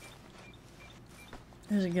ground.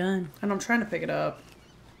 There's a gun. And I'm trying to pick it up.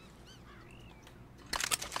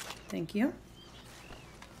 Thank you.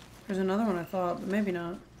 There's another one I thought, but maybe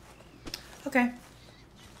not. Okay.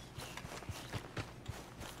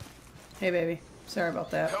 Hey, baby. Sorry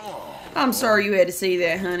about that. I'm sorry you had to see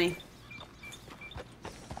that, honey.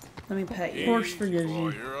 Let me pet you. Horse forgives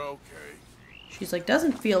you. You're okay. She's like,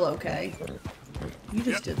 doesn't feel okay. You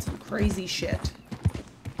just did some crazy shit.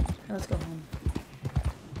 Okay, let's go home.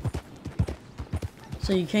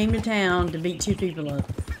 So you came to town to beat 2 people up.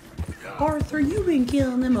 Arthur, you been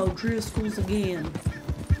killing them O'Driscolls again.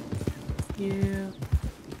 Yeah.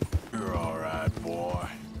 You're alright, boy.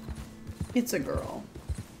 It's a girl.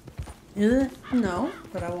 Is it? No,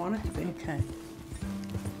 but I want it to be. Okay.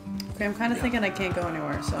 Okay, I'm kind of thinking I can't go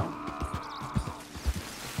anywhere, so.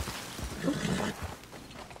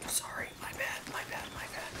 Sorry, my bad.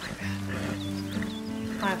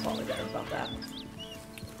 I apologize about that.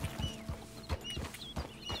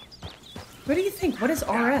 What do you think? What is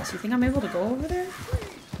RS? You think I'm able to go over there?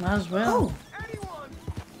 Might as well. Oh!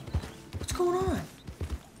 What's going on?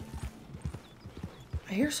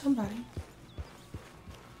 I hear somebody.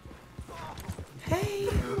 Hey!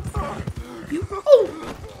 You...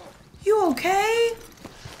 Oh! You okay?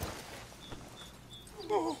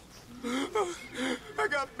 Oh, I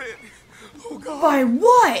got bit. Oh, God. By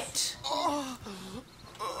what? Oh,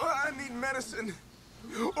 I need medicine.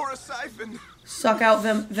 Or a siphon. Suck out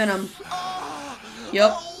venom.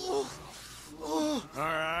 Yup.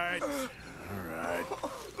 Alright.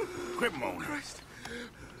 Quit moaning. Christ.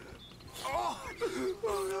 Oh,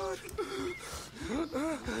 God.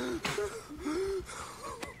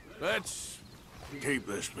 Let's keep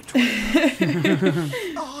this between us.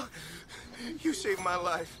 Oh, you saved my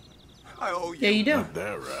life. I owe you. Yeah, you do. Not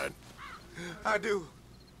that right. I do.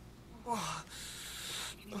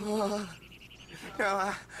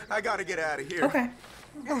 Now, I gotta get out of here. Okay.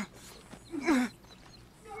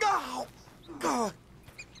 Oh, God.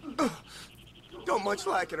 Don't much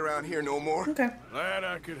like it around here no more. Okay. Glad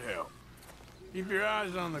I could help. Keep your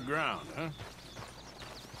eyes on the ground, huh?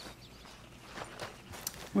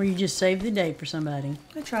 Or you just saved the day for somebody.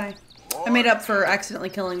 I try. I made up for accidentally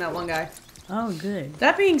killing that one guy. Oh, good.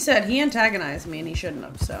 That being said, he antagonized me and he shouldn't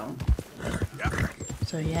have, so.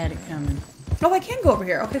 So you had it coming. Oh, I can go over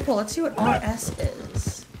here. Okay, cool. Let's see what RS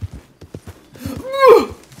is.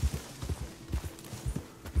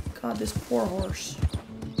 God, this poor horse.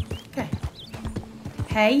 Okay.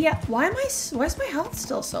 Hey, why is my health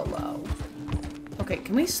still so low? Okay,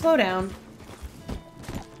 can we slow down?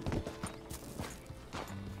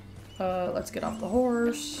 Let's get off the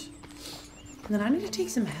horse. And then I need to take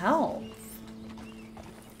some health.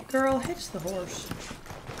 Girl, hitch the horse.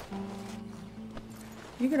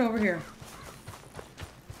 You get over here.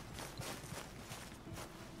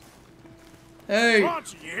 Hey!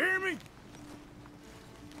 Swanson, you hear me?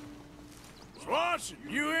 Swanson,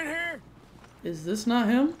 you in here? Is this not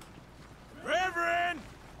him? Reverend!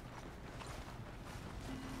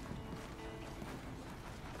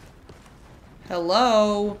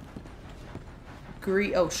 Hello?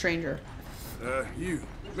 Oh, stranger. You,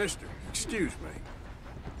 mister, excuse me.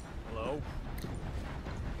 Hello?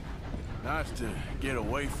 Nice to get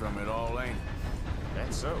away from it all, ain't it?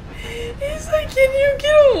 That's so. He's like, can you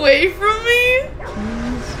get away from me?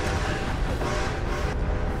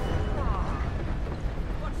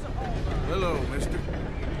 Hello, mister.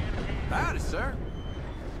 Howdy, sir.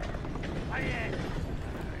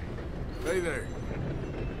 Hey there.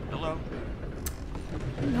 Hello.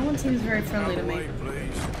 No one seems very friendly to me. Away,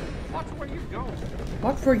 please. Watch where you going.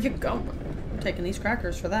 Watch where you going. I'm taking these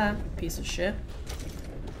crackers for that piece of shit.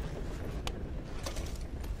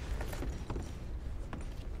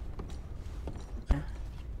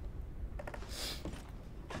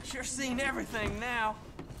 Sure seen everything now.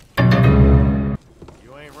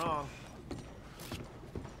 You ain't wrong.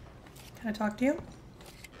 Can I talk to you?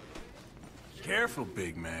 Careful,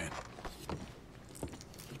 big man.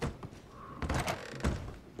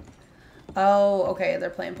 Oh, okay, they're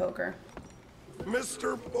playing poker.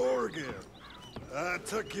 Mr. Morgan, I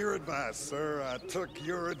took your advice, sir. I took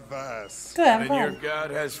your advice. Good, I'm And your glad.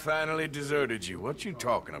 god has finally deserted you. What you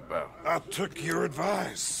talking about? I took your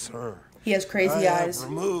advice, sir. He has crazy I eyes. have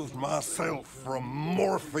removed myself from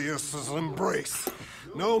Morpheus's embrace.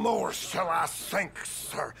 No more shall I sink,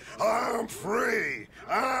 sir. I am free.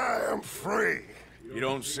 I am free. You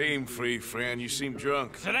don't seem free, friend. You seem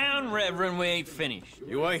drunk. Sit down, Reverend. We ain't finished.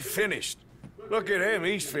 You ain't finished. Look at him,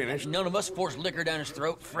 he's finished. None of us forced liquor down his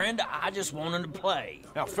throat, friend. I just want him to play.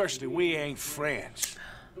 Now, firstly, we ain't friends.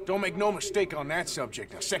 Don't make no mistake on that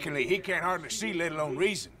subject. Now, secondly, he can't hardly see, let alone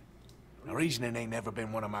reason. Now, reasoning ain't never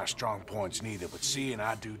been one of my strong points neither, but seeing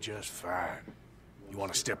I do just fine. You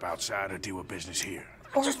want to step outside or deal with business here?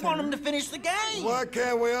 I just want him to finish the game. Why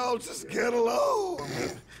can't we all just get along?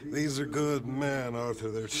 These are good men,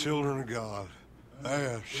 Arthur. They're children of God.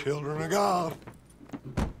 They're children of God.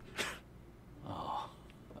 Oh.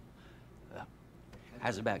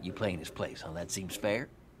 How's about you playing his place, huh? That seems fair?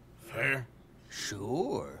 Fair?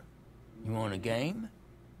 Sure. You want a game?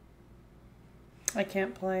 I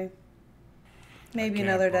can't play. Maybe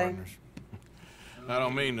another day. I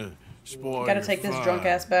don't mean to spoil Gotta your take this fun. drunk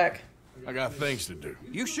ass back. I got things to do.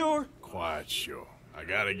 You sure? Quite sure. I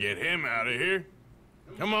gotta get him out of here.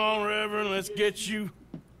 Come on, Reverend, let's get you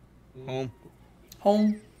home.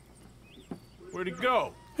 Home. Where'd he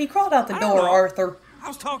go? He crawled out the door, Arthur. I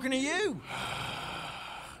was talking to you.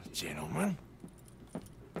 Gentlemen.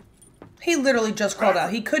 He literally just crawled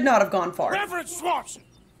out. He could not have gone far. Reverend Swanson!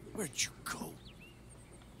 Where'd you go?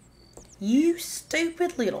 You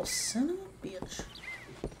stupid little son of a bitch.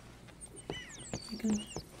 You can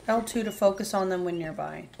L2 to focus on them when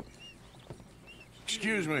nearby.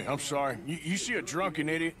 Excuse me, I'm sorry. You see a drunken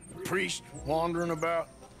idiot, priest, wandering about?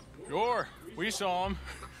 Sure, we saw him,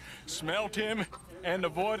 smelt him, and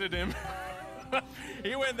avoided him.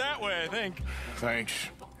 He went that way, I think. Thanks.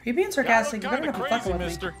 Are you being sarcastic? You better not be Crazy, fucking with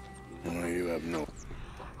mister. me. Oh, you have no...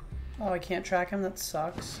 Oh, I can't track him? That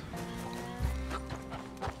sucks.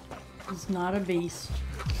 He's not a beast.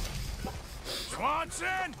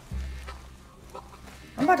 Swanson!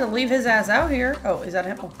 I'm about to leave his ass out here. Oh, is that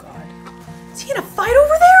him? Oh, God. Is he in a fight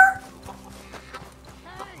over there?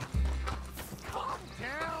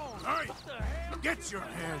 Hey! Get your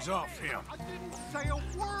hands off him! I didn't say a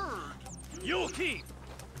word. You'll keep.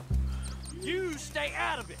 You stay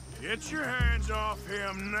out of it. Get your hands off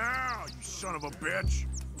him now, you son of a bitch!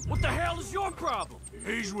 What the hell is your problem?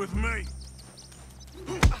 He's with me.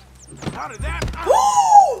 How did that...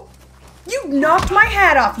 Ooh! You knocked my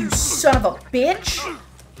hat off, you son of a bitch!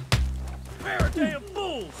 Pair of damn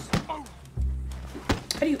fools! How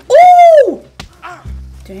do you... Ooh!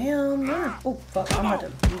 Damn. Oh, fuck. I'm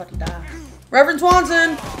about to die. Reverend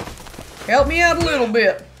Swanson! Help me out a little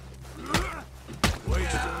bit.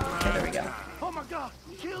 Okay, there we go. Oh my God,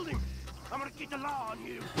 you killed him. I'm gonna get the law on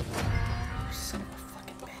you. Son of a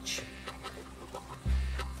fucking bitch.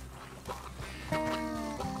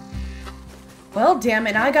 Well, damn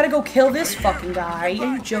it. Now I gotta go kill this fucking guy. Are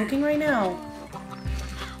you joking right now?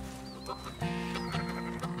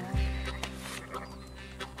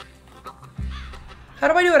 How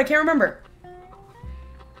do I do it? I can't remember.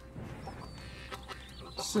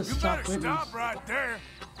 You better stop right there.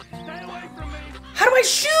 Stay away from me. How do I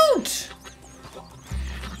shoot?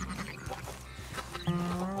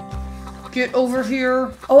 Get over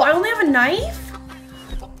here. Oh, I only have a knife?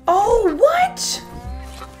 Oh, what?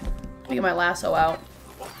 Let me get my lasso out.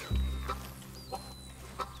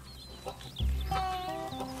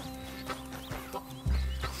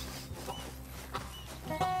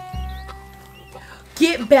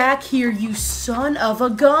 Get back here, you son of a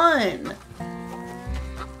gun!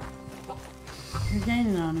 You're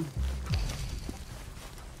gaining on him.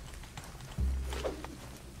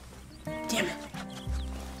 Damn it.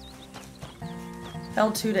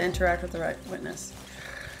 L2 to interact with the right witness.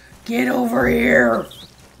 Get over here!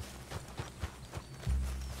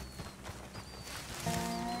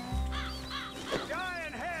 Die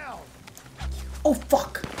in hell. Oh,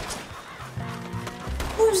 fuck.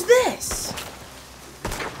 Who's this?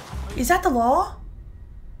 Is that the law?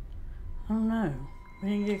 I don't know. We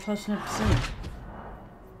didn't get close enough to see.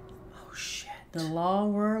 Oh, shit. The law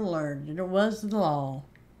were alerted. It was the law.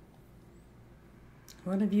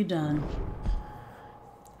 What have you done?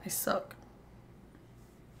 I suck.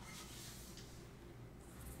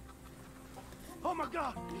 Oh my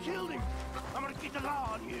God, you killed him. I'm gonna get the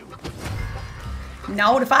law on you.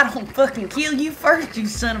 No, if I don't fucking kill you first, you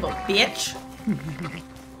son of a bitch.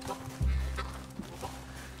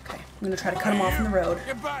 Okay, I'm gonna try to cut him off from the road.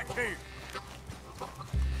 Get back here.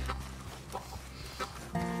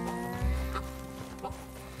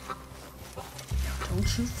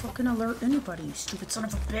 Don't you fucking alert anybody, you stupid son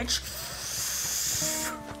of a bitch.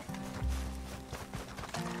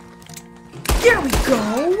 There we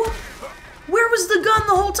go. Where was the gun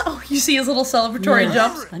the whole time? Oh, you see his little celebratory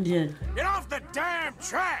jumps? I did. Get off the damn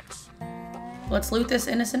tracks! Let's loot this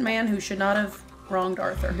innocent man who should not have wronged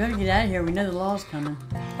Arthur. We better get out of here. We know the law's coming.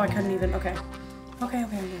 Oh, I couldn't even. Okay. Okay.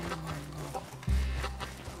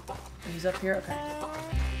 He's up here. Okay.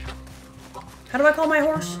 How do I call my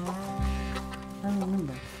horse? I don't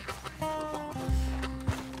remember.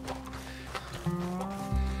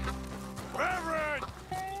 Reverend!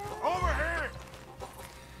 Over here!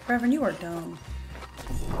 Reverend, you are dumb.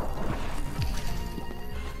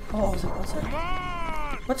 Oh, what's it? Come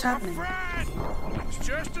on! What's happening? It's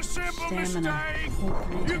just a simple Stamina.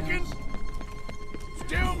 mistake. You can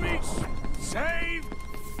still be saved.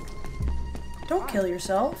 Don't kill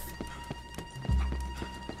yourself.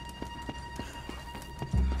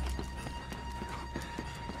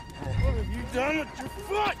 What have you done with your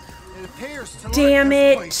foot? It appears to Damn like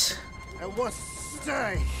this it. place and wants to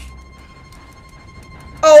stay.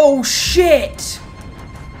 Oh, shit.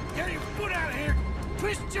 Get your foot out of here.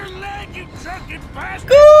 Twist your leg, you drunken bastard.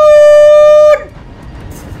 Good.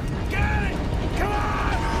 Got it. Come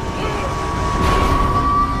on.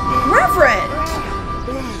 Reverend.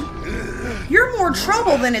 You're more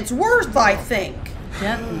trouble than it's worth, I think.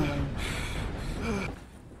 Definitely.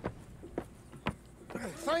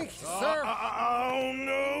 Thank you, sir. Oh,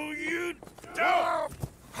 no, you don't.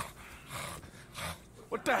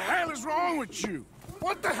 What the hell is wrong with you?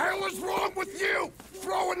 What the hell is wrong with you?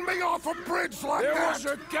 Throwing me off a bridge like There that? was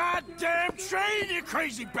a goddamn train, you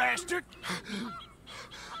crazy bastard.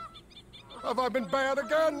 Have I been bad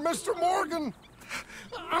again, Mr. Morgan?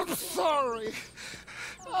 I'm sorry.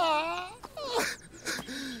 I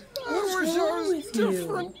wish I was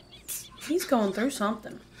different. He's going through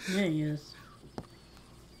something. Yeah, he is.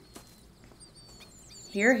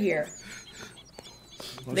 Here, here.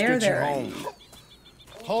 Let's There, get you there. home.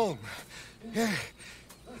 Home? Yeah,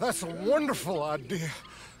 that's a wonderful idea.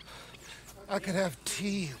 I could have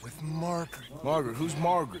tea with Margaret. Margaret? Who's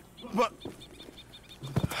Margaret? But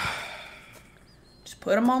Just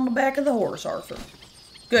put him on the back of the horse, Arthur.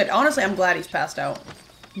 Good. Honestly, I'm glad he's passed out.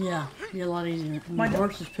 Yeah, be a lot easier. My My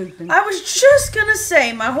horse is pooping. I was just gonna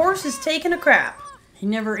say, my horse is taking a crap. He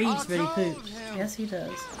never eats, but he poops. Yes, he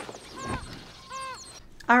does.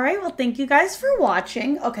 Alright, well, thank you guys for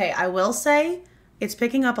watching. Okay, I will say, it's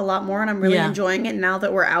picking up a lot more, and I'm really enjoying it now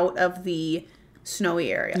that we're out of the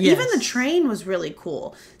snowy area. Yes. Even the train was really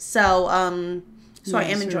cool. So, I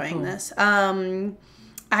am enjoying cool. this.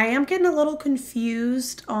 I am getting a little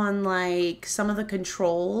confused on, like, some of the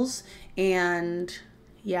controls, and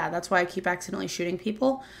yeah, that's why I keep accidentally shooting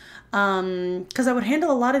people. Because I would handle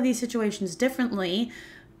a lot of these situations differently,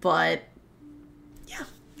 but yeah.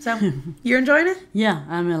 So, you're enjoying it? Yeah,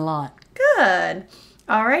 I'm in a lot. Good.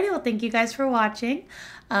 Alrighty, well, thank you guys for watching.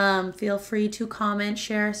 Feel free to comment,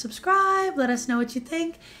 share, subscribe. Let us know what you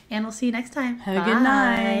think, and we'll see you next time. Have a good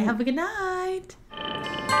night. Have a good night.